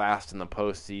 Will it last in the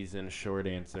postseason? Short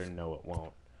answer, no it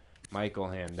won't. Michael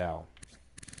Handel.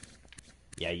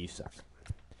 Yeah, you suck.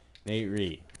 Nate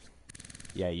Reed.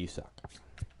 Yeah, you suck.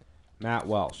 Matt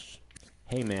Welsh.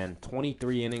 Hey, man,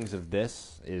 23 innings of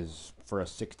this is for a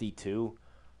 62.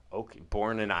 Okay,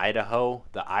 born in Idaho,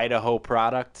 the Idaho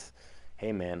product.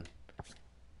 Hey, man,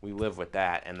 we live with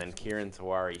that. And then Kieran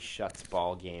Tawari shuts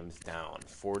ball games down.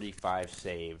 45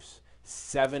 saves,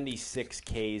 76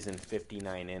 Ks in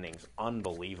 59 innings.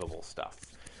 Unbelievable stuff.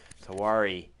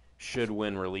 Tawari should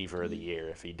win reliever of the year.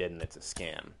 If he didn't, it's a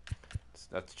scam.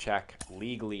 Let's check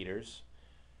league leaders,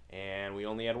 and we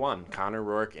only had one, Connor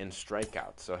Rourke, in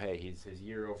strikeouts. So, hey, his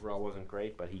year overall wasn't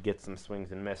great, but he gets some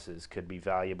swings and misses. Could be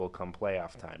valuable come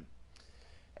playoff time.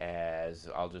 As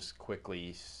I'll just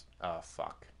quickly,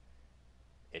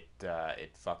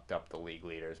 it fucked up the league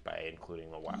leaders by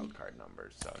including the wild card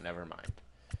numbers, so never mind.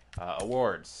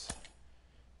 Awards.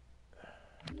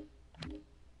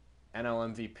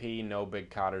 NL MVP, no Big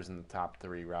Cotters in the top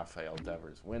three. Rafael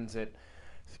Devers wins it.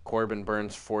 Corbin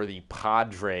Burns for the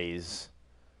Padres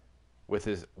with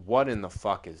his... What in the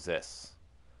fuck is this?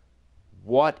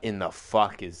 What in the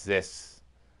fuck is this?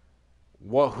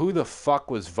 Who the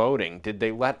fuck was voting? Did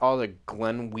they let all the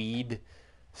Glenweed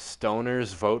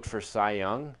stoners vote for Cy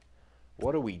Young?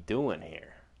 What are we doing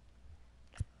here?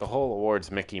 The whole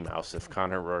award's Mickey Mouse if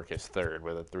Connor Rourke is third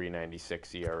with a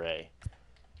 3.96 ERA.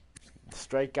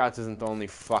 Strikeouts isn't the only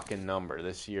fucking number.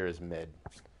 This year is mid.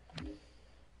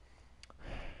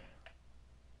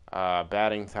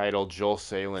 Batting title, Joel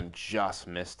Salin just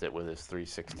missed it with his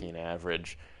 316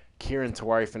 average. Kieran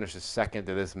Tawari finishes second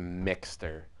to this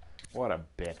mixter. What a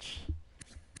bitch.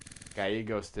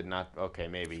 Gallegos did not... Okay,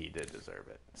 maybe he did deserve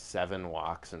it. 7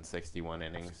 walks in 61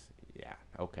 innings. Yeah,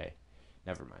 okay.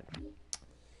 Never mind.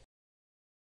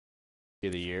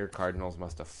 Of the year, Cardinals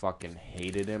must have fucking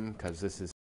hated him because this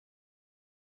is...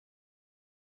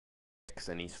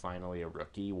 and he's finally a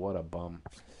rookie. What a bum.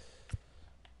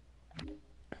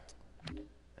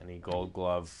 Any Gold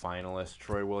Glove finalist?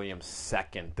 Troy Williams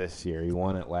second this year. He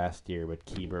won it last year, but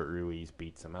Keibert Ruiz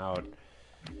beats him out.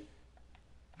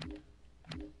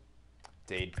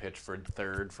 Dade Pitchford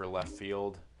third for left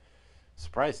field.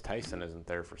 Surprised Tyson isn't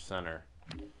there for center.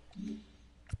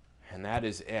 And that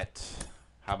is it.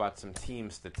 How about some team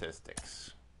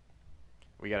statistics?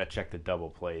 We got to check the double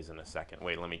plays in a second.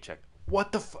 Wait, let me check.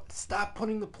 What the fuck? Stop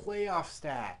putting the playoff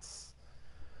stats.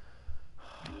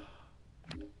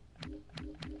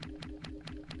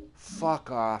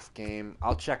 Fuck off, game.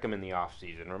 I'll check them in the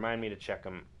offseason. Remind me to check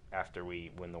them after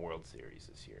we win the World Series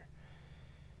this year.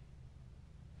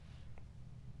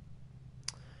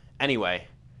 Anyway,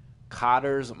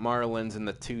 Cotters Marlins in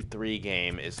the 2-3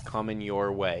 game is coming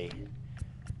your way.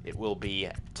 It will be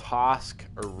Tosk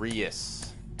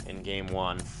Arias in Game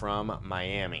 1 from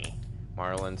Miami.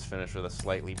 Marlins finish with a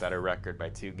slightly better record by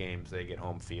 2 games. They get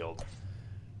home field.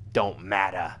 Don't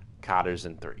matter. Cotters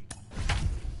in 3.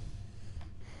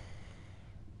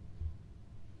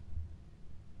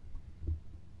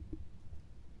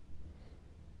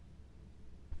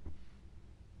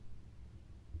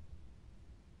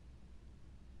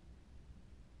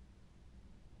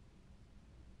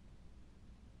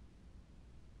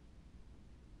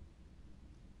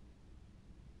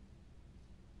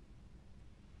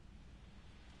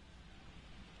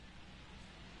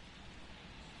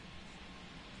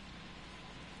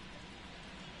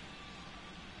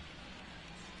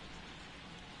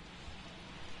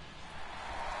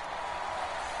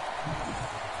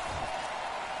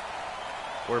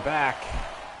 We're back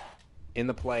in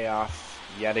the playoffs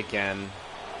yet again.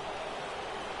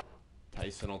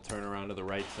 Tyson will turn around to the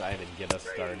right side and get us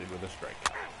started with a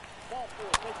strikeout.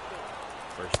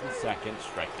 First and second,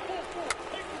 strikeout.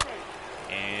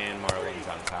 And Marlins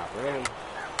on top early.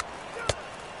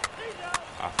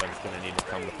 Offense going to need to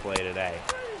come to play today.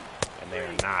 And they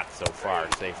are not so far,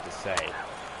 safe to say.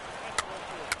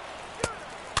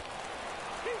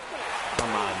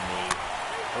 Come on, me.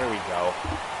 There we go.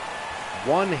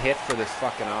 One hit for this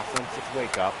fucking offense. Let's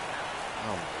wake up.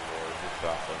 Oh my lord, this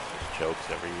offense just chokes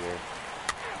every year.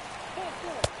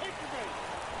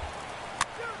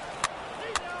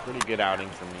 Pretty good outing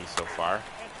from me so far.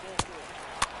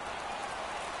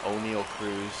 O'Neal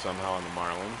Cruz somehow on the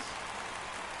Marlins.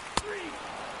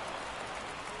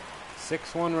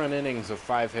 6 one-run innings of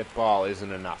 5-hit ball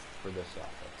isn't enough for this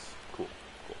offense. Cool.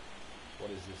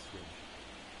 What is this screen?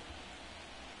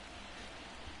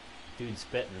 Dude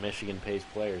spitting. Michigan pays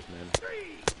players, man.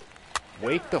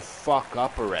 Wake the fuck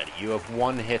up already. You have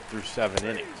 1 hit through 7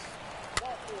 innings.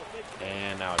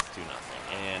 And now it's 2-0.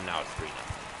 And now it's 3-0.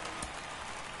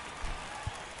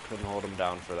 Couldn't hold him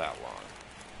down for that long.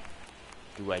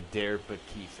 Do I dare put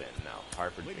Keefe in? No.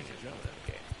 Harper Jr. is in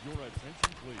the game. Your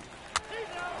attention, please.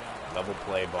 Double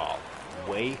play ball.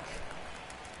 Wake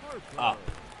up.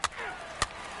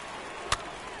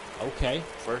 Okay.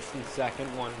 First and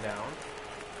second, 1 down.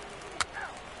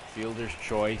 Fielder's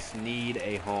choice. Need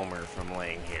a homer from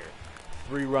Lang here.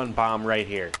 3-run bomb right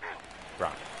here.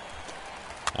 Run.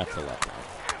 That's a letdown.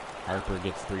 Harper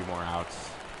gets 3 more outs.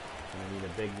 Gonna need a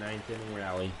big 9th inning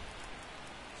rally.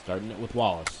 Starting it with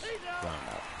Wallace. Ground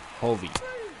out. Hovey.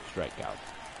 Strikeout.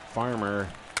 Farmer.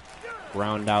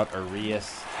 Ground out.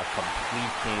 Arias. A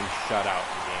complete game shutout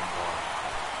in game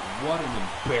 1. What an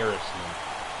embarrassment.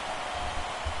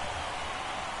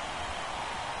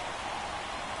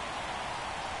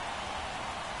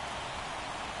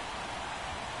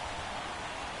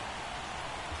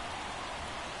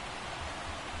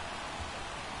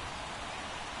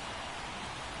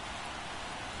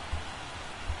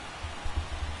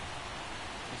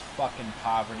 Fucking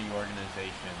poverty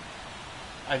organization.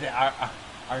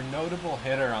 Our notable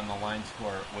hitter on the line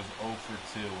score was 0 for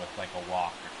 2 with like a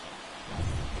walk or something.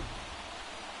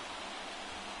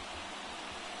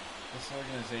 This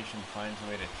organization finds a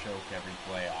way to choke every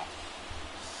playoff.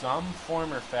 Some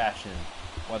form or fashion,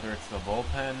 whether it's the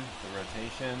bullpen, the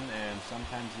rotation, and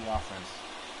sometimes the offense,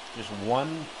 just one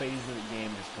phase of the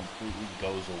game just completely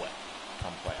goes away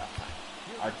come playoff time.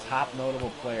 Our top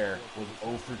notable player was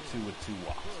 0 for 2 with 2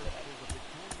 walks today.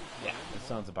 Yeah, that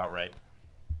sounds about right.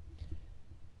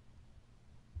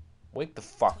 Wake the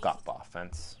fuck up,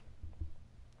 offense.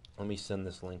 Let me send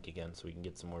this link again so we can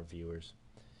get some more viewers.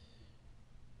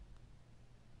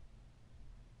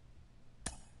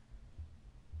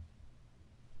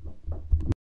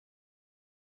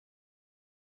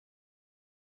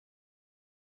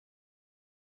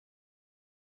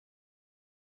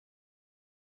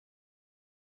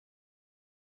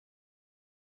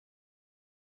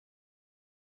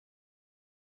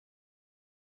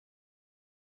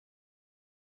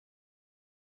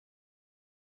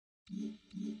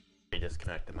 I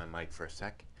disconnected my mic for a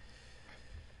sec.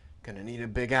 Gonna need a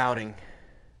big outing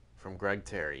from Greg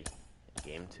Terry in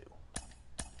game 2.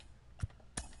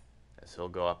 As he'll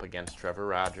go up against Trevor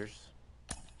Rogers.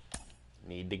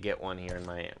 Need to get one here in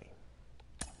Miami.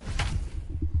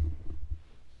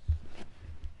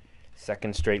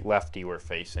 Second straight lefty we're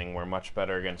facing. We're much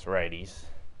better against righties.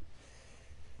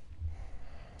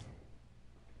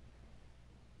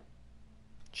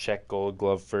 Check Gold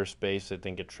Glove first base. I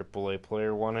think a AAA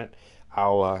player won it.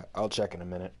 I'll check in a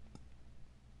minute.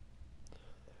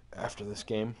 After this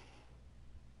game.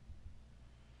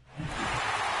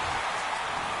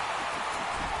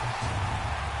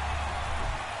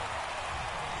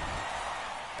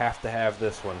 Have to have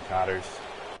this one, Cotters.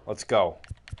 Let's go.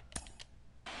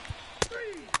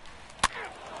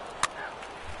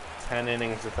 10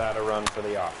 innings without a run for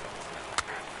the offense.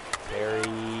 Very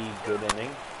good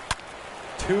inning.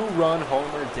 2-run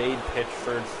homer. Dade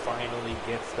Pitchford finally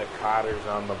gets the Cotters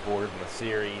on the board in the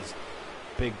series.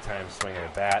 Big time swing of the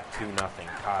bat. 2-0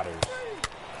 Cotters.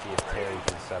 See if Terry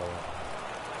can settle it.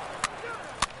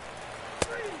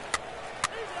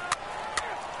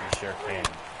 He sure can.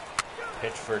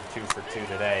 Pitchford 2 for 2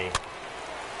 today.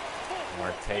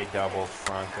 Marte doubles.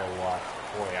 Franco walks.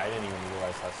 Boy, I didn't even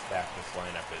realize how stacked this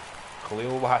lineup is.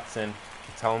 Khalil Watson,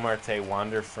 Ketel Marte,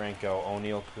 Wander Franco,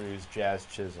 O'Neal Cruz, Jazz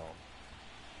Chisholm.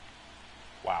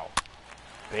 Wow.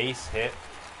 Base hit,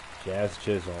 Jazz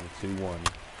Chisholm, 2-1.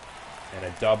 And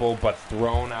a double, but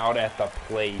thrown out at the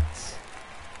plate.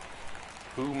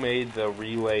 Who made the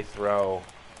relay throw?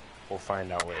 We'll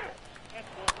find out later.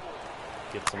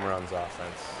 Get some runs,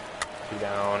 offense. 2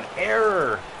 down.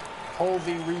 Error!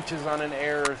 Hovey reaches on an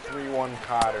error, 3-1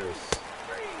 Cotters.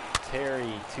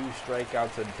 Terry, 2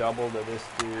 strikeouts, a double to this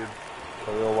dude.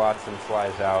 Khalil Watson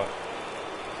flies out.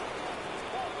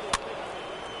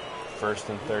 First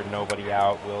and third, nobody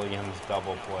out. Williams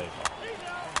double play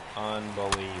ball.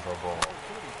 Unbelievable.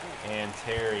 And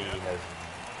Terry has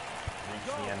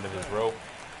reached the end of his rope.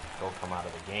 He'll come out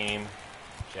of the game.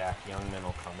 Jack Youngman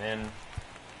will come in.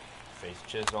 Face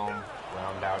Chisholm.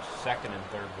 Round out second and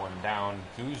third, one down.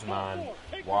 Guzman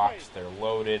walks. They're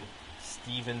loaded.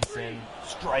 Stevenson,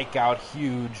 strikeout,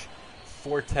 huge.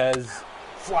 Fortes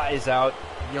flies out.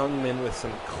 Youngman with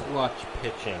some clutch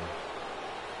pitching.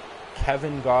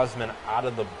 Kevin Gausman out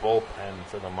of the bullpen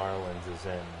for the Marlins is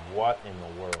in. What in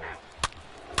the world?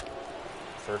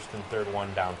 First and third,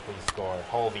 one down. Please score.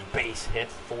 Holvey, base hit,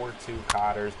 4-2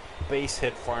 Cotters. Base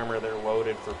hit Farmer. They're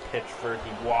loaded for Pitchford.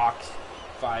 He walks.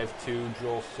 5-2.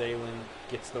 Joel Salin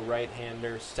gets the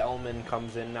right-hander. Selman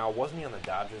comes in now. Wasn't he on the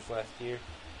Dodgers last year?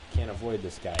 Can't avoid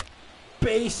this guy.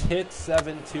 Base hit,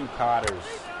 7-2 Cotters.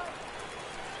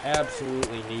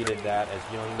 Absolutely needed that as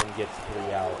Youngman gets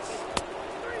 3 outs.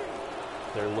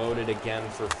 They're loaded again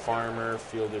for Farmer.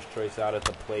 Fielder's choice out at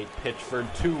the plate.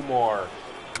 Pitchford, 2 more.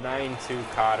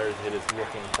 9-2 Cotters. It is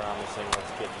looking promising.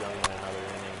 Let's get Youngman another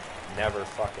inning. Never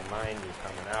fucking mind. He's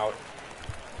coming out.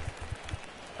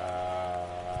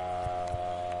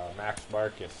 Max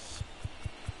Marcus.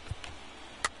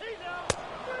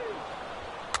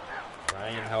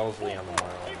 Ryan Helsley on the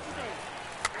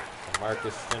Marlins.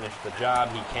 Marcus finished the job.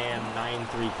 He can.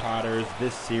 9-3 Cotters.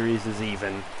 This series is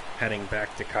even. Heading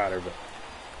back to Cotterville.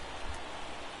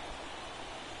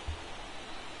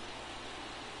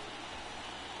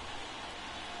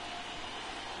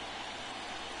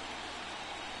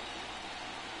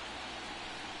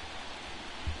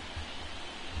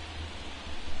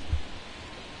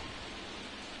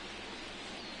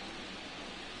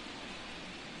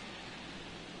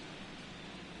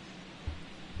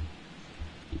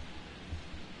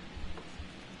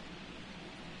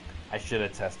 I should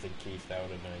have tested Keith. That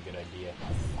would have been a good idea.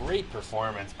 Great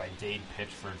performance by Dade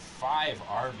Pitchford. 5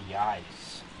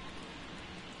 RBIs.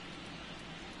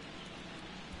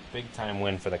 Big-time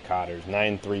win for the Cotters.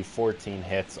 9-3, 14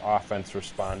 hits. Offense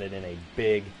responded in a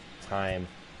big-time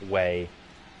way.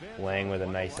 Lang with a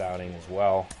nice outing as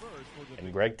well.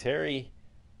 And Greg Terry,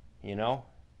 you know,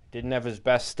 didn't have his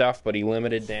best stuff, but he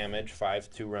limited damage. 5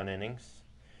 2-run innings.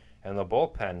 And the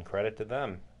bullpen, credit to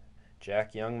them.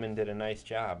 Jack Youngman did a nice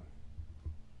job.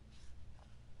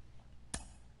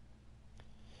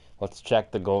 Let's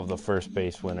check the goal of the first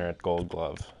base winner at Gold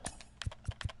Glove.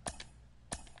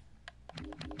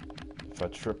 If a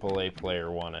AAA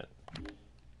player won it.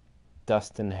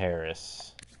 Dustin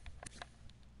Harris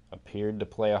appeared to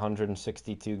play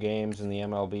 162 games in the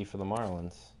MLB for the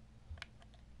Marlins.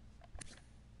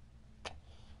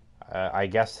 I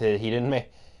guess he didn't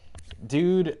make...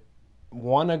 Dude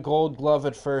won a Gold Glove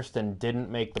at first and didn't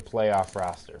make the playoff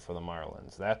roster for the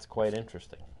Marlins. That's quite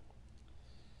interesting.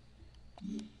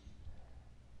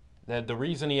 The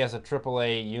reason he has a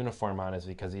AAA uniform on is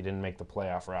because he didn't make the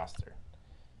playoff roster.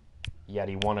 Yet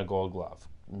he won a Gold Glove.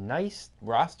 Nice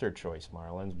roster choice,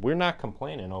 Marlins. We're not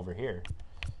complaining over here.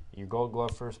 Your Gold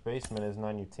Glove first baseman isn't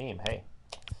on your team. Hey,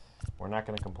 we're not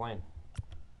going to complain.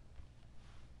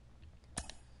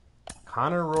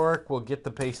 Connor Rourke will get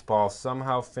the baseball.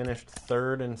 Somehow finished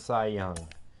 3rd in Cy Young.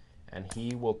 And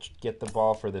he will get the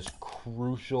ball for this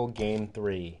crucial Game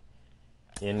 3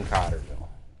 in Cotterville.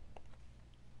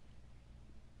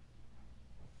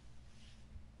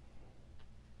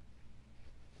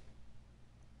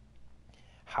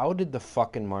 How did the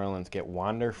fucking Marlins get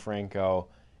Wander Franco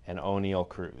and O'Neal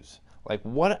Cruz? Like,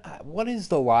 what is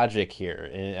the logic here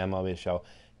in MLB show?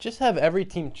 Just have every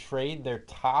team trade their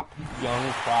top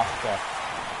young prospect,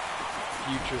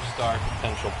 future star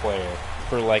potential player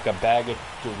for like a bag of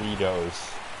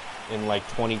Doritos in like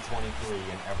 2023 in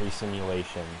every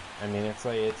simulation. I mean, it's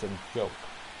a joke.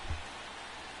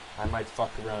 I might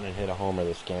fuck around and hit a homer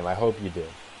this game. I hope you do.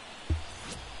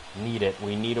 Need it.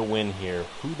 We need a win here.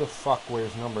 Who the fuck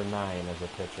wears number 9 as a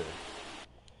pitcher?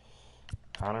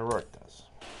 Connor Rourke does.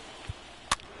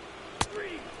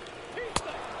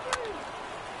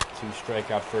 2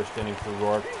 strikeout first inning for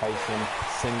Rourke. Tyson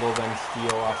single, then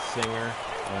steal off Singer,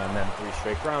 and then 3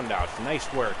 straight groundouts.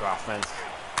 Nice work, offense.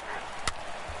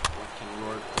 What can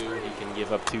Rourke do? He can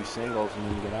give up 2 singles and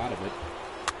then get out of it.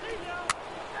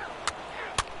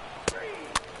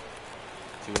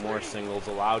 2 more singles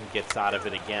allowed, gets out of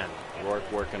it again.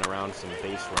 Rourke working around some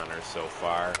base runners so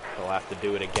far. He'll have to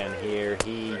do it again here.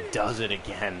 He does it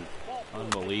again.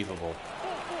 Unbelievable.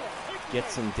 Get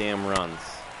some damn runs.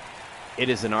 It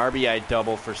is an RBI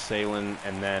double for Salin,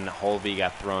 and then Holvey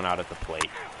got thrown out at the plate.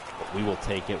 but we will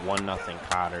take it. 1-0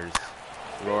 Cotters.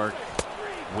 Rourke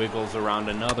wiggles around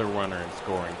another runner in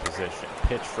scoring position.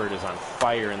 Pitchford is on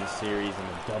fire in the series, and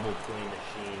the double play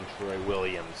machine, Troy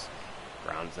Williams,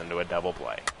 grounds into a double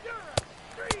play.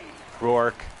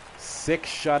 Rourke, 6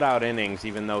 shutout innings,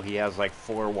 even though he has like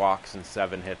 4 walks and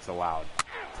 7 hits allowed.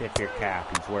 Tip your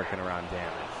cap, he's working around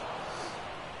damage.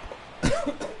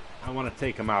 I want to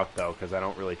take him out, though, because I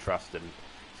don't really trust him.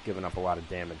 He's given up a lot of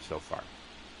damage so far.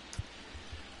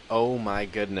 Oh, my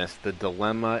goodness. The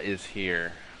dilemma is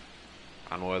here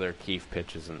on whether Keefe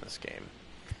pitches in this game.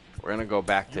 We're going to go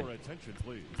back to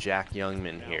Jack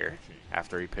Youngman here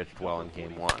after he pitched well in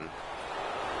Game 1.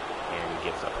 And he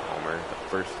gives up a homer, the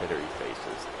first hitter he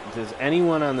faces. Does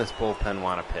anyone on this bullpen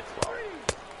want to pitch well?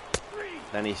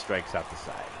 Then he strikes out the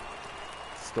side.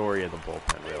 Story of the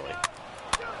bullpen, really.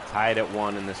 Tied at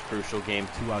 1 in this crucial game.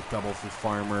 2-out double for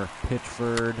Farmer.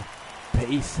 Pitchford,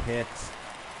 base hit.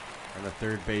 And the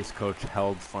third base coach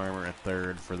held Farmer at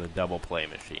third for the double play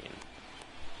machine.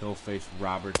 He'll face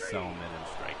Robert Selman and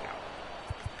strike out.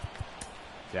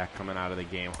 Jack coming out of the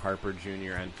game. Harper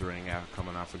Jr. entering out,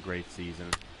 coming off a great season.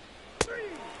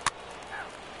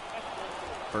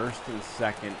 First and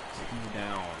second, 2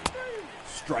 down.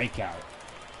 Strikeout.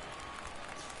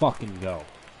 Let's fucking go.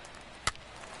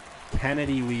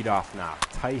 Kennedy leadoff knock.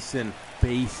 Tyson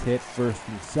base hit first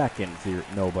and second.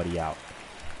 Nobody out.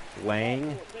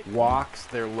 Lang walks.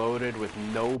 They're loaded with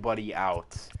nobody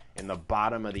out. In the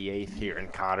bottom of the 8th here in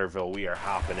Cotterville, we are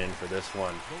hopping in for this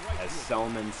one as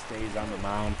Selman stays on the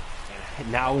mound. And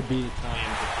now would be the time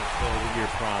to fulfill your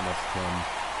promise, Tim.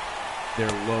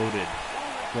 They're loaded.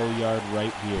 Go yard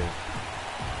right here.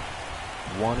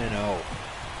 1-0.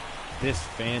 This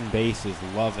fan base is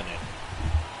loving it.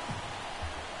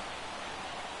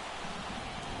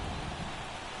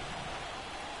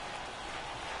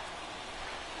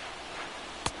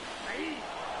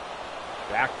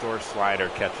 Backdoor slider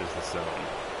catches the zone.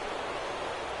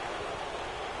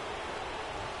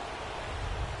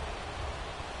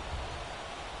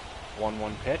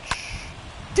 1-1 pitch.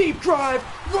 Deep drive,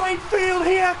 right field.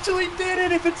 He actually did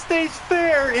it. If it stays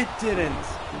fair, it didn't.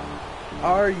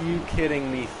 Are you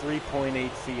kidding me? 3.8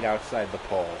 feet outside the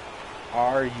pole.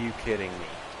 Are you kidding me?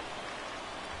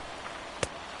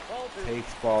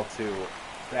 Takes ball 2.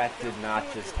 That did not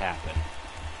just happen.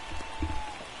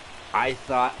 I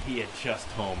thought he had just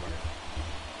homered.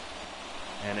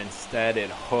 And instead it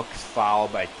hooks foul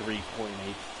by 3.8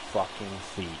 fucking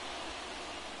feet.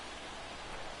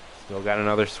 Still got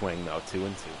another swing though,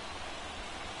 2-2.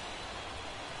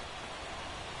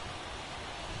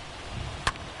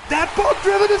 That ball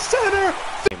driven to center!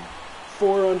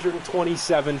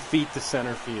 427 feet to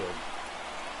center field.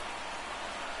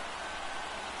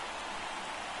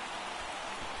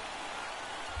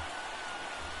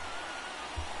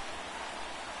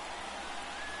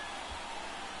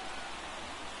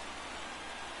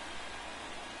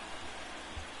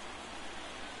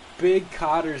 Big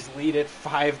Cotters lead it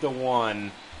 5-1.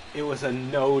 It was a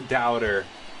no-doubter.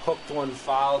 Hooked one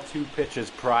foul 2 pitches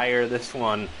prior. This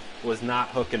one was not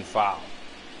hook and foul.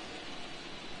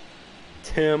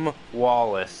 Tim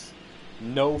Wallace.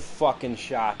 No fucking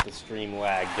shot to stream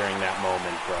lag during that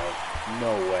moment, bro.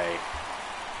 No way.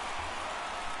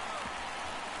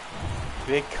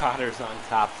 Big Cotters on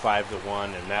top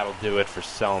 5-1, and that'll do it for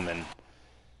Selman.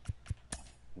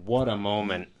 What a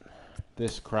moment.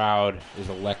 This crowd is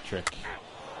electric.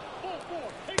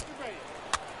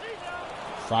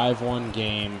 5-1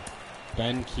 game.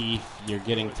 Ben Keefe, you're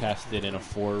getting tested in a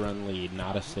 4-run lead,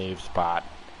 not a save spot.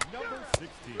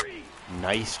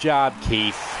 Nice job,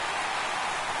 Keefe.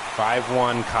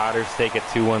 5-1, Cotters take a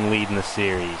 2-1 lead in the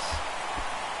series.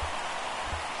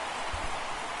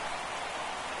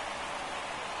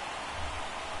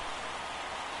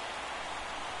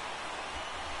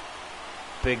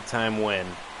 Big time win.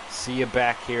 See you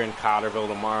back here in Cotterville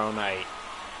tomorrow night.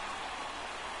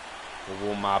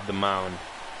 We'll mob the mound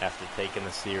after taking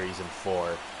the series in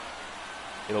 4.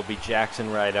 It'll be Jackson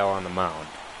Rydell on the mound.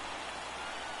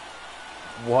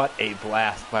 What a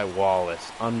blast by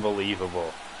Wallace.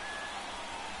 Unbelievable.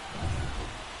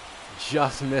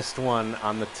 Just missed one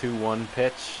on the 2-1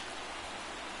 pitch.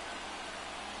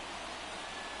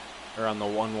 Or on the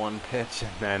 1-1 pitch,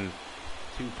 and then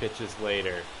 2 pitches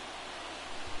later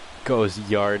goes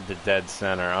yard to dead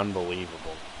center.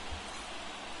 Unbelievable.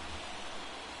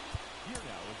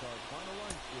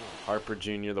 Harper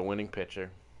Jr., the winning pitcher.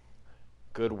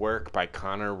 Good work by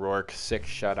Connor Rourke. 6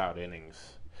 shutout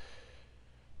innings.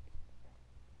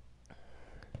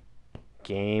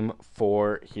 Game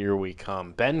 4, here we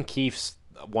come. Ben Keefe's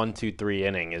 1, 2, 3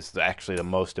 inning is actually the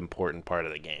most important part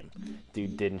of the game.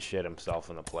 Dude didn't shit himself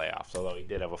in the playoffs, although he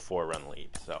did have a 4-run lead,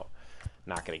 so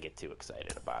not going to get too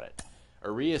excited about it.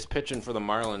 Arias pitching for the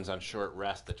Marlins on short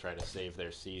rest to try to save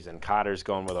their season. Cotters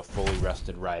going with a fully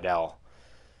rested Rydell.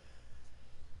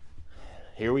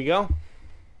 Here we go.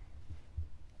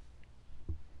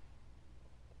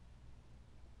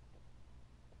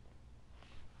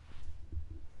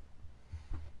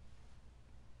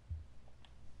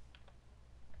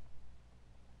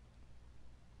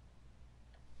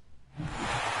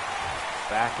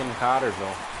 Back in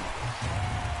Cottersville.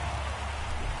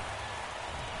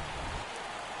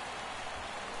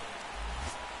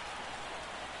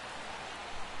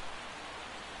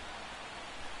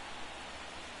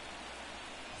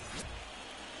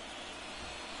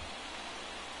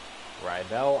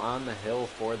 Rydell on the hill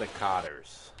for the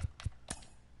Cotters.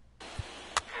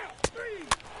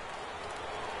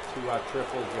 2-out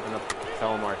triple given up to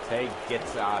Patel Marte.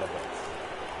 Gets out of it.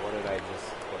 What did I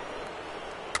just put?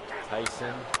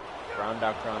 Tyson. Ground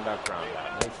out, ground out, ground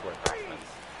out. Nice work, offense.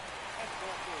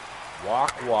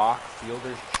 Walk, walk.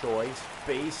 Fielder's choice.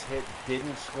 Base hit.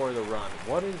 Didn't score the run.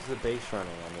 What is the base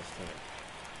running on this team?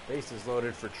 Bases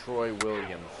loaded for Troy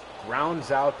Williams.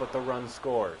 Grounds out, but the run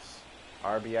scores.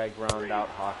 RBI ground out.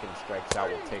 Hawkins strikes out.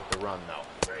 Will take the run, though.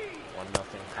 1-0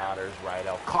 Cotters.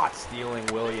 Rydell caught stealing.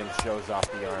 Williams shows off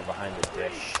the arm behind the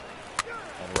dish.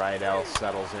 And Rydell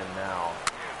settles in now.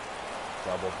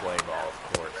 Double play ball,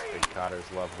 of course. Big Cotters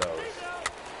love those.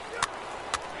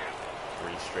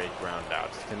 3 straight ground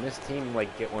outs. Can this team,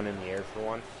 like, get one in the air for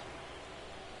one?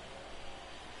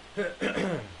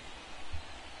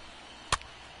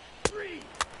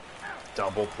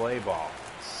 Double play ball.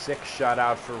 6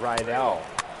 shutout for Rydell.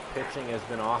 Pitching has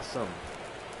been awesome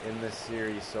in this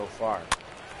series so far.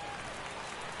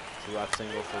 2-out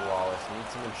single for Wallace.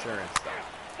 Needs some insurance, though.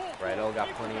 Rydell got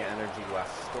plenty of energy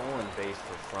left. Stolen base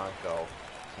for Franco.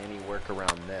 Can he work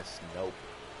around this? Nope.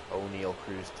 O'Neal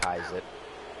Cruz ties it.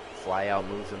 Fly out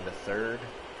moves him to third.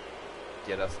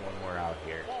 Get us one more out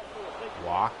here.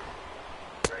 Walk.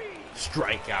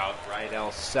 Strikeout.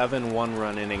 Rydell, 7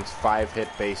 1-run innings, 5-hit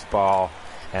baseball,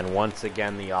 and once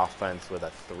again the offense with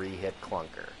a 3-hit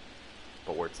clunker.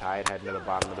 But we're tied heading to the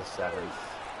bottom of the 7th.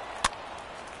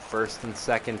 First and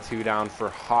second, 2 down for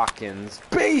Hawkins.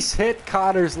 Base hit.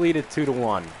 Cotters lead it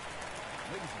 2-1.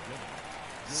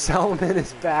 Selman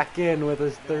is back in with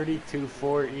his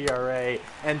 32.4 ERA,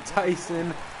 and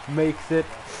Tyson makes it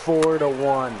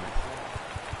 4-1.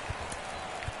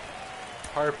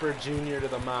 Harper Jr. to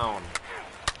the mound.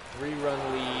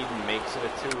 3-run lead, makes it a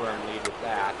 2-run lead with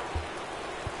that.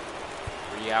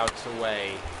 3 outs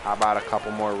away. How about a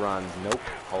couple more runs? Nope.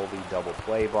 Colby double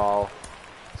play ball.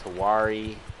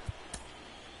 Tawari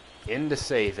in to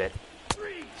save it.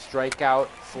 Strikeout,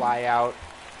 fly out.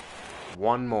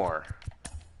 1 more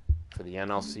for the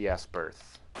NLCS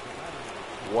berth.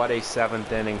 What a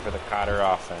 7th inning for the Cotter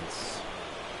offense.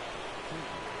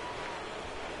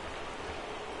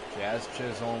 Jazz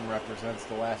Chisholm represents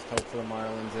the last hope for the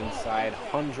Marlins inside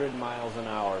 100 miles an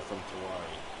hour from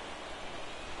Tawari.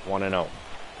 1-0.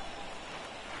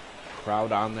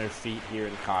 Crowd on their feet here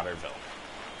in Cotterville.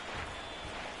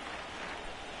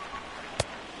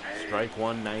 Strike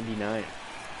 1, 99.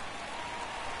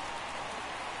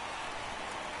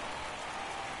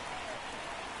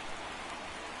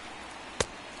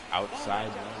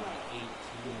 Outside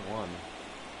 18-1.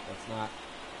 Let's not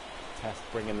test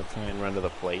bringing the tying run to the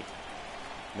plate.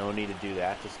 No need to do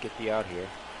that. Just get the out here.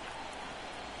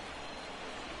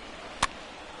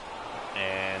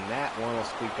 And that one will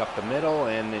squeak up the middle,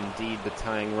 and indeed the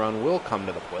tying run will come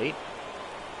to the plate.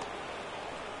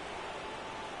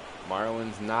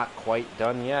 Marlins not quite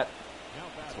done yet.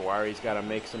 Tawari's got to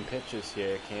make some pitches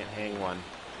here. Can't hang one.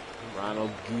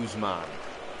 Ronald Guzman.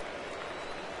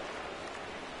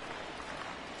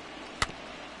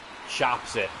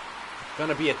 Chops it.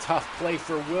 Gonna be a tough play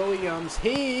for Williams.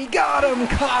 He got him.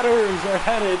 Cotters are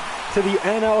headed to the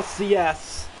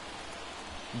NLCS.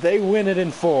 They win it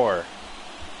in 4.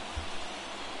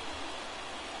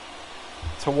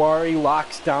 Tawari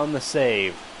locks down the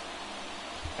save.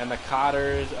 And the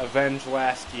Cotters avenge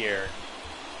last year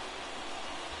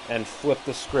and flip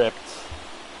the script,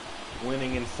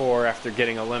 winning in 4 after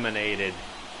getting eliminated.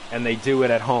 And they do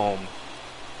it at home.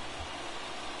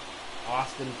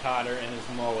 Austin Cotter and his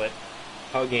mullet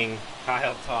hugging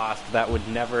Kyle Tost. That would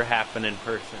never happen in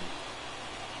person.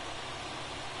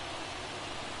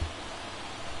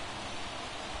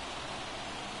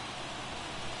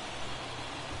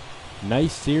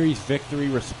 Nice series victory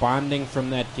responding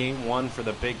from that game 1 for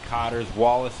the Big Cotters.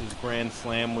 Wallace's grand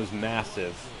slam was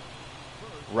massive.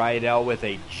 Rydell with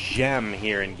a gem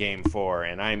here in Game 4,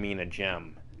 and I mean a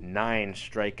gem. 9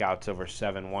 strikeouts over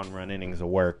 7 one-run innings of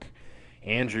work.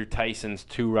 Andrew Tyson's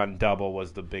 2-run double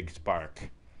was the big spark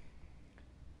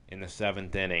in the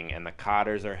 7th inning, and the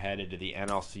Cotters are headed to the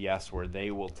NLCS where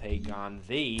they will take on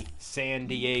the San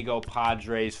Diego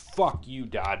Padres. Fuck you,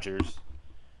 Dodgers.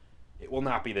 It will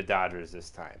not be the Dodgers this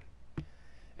time.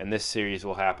 And this series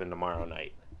will happen tomorrow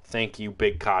night. Thank you,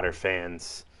 Big Cotter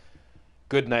fans.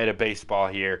 Good night of baseball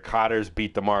here. Cotters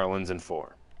beat the Marlins in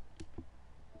 4.